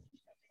everyone,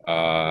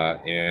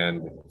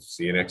 and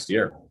see you next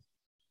year.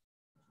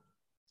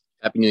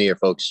 Happy New Year,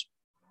 folks.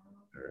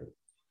 All right.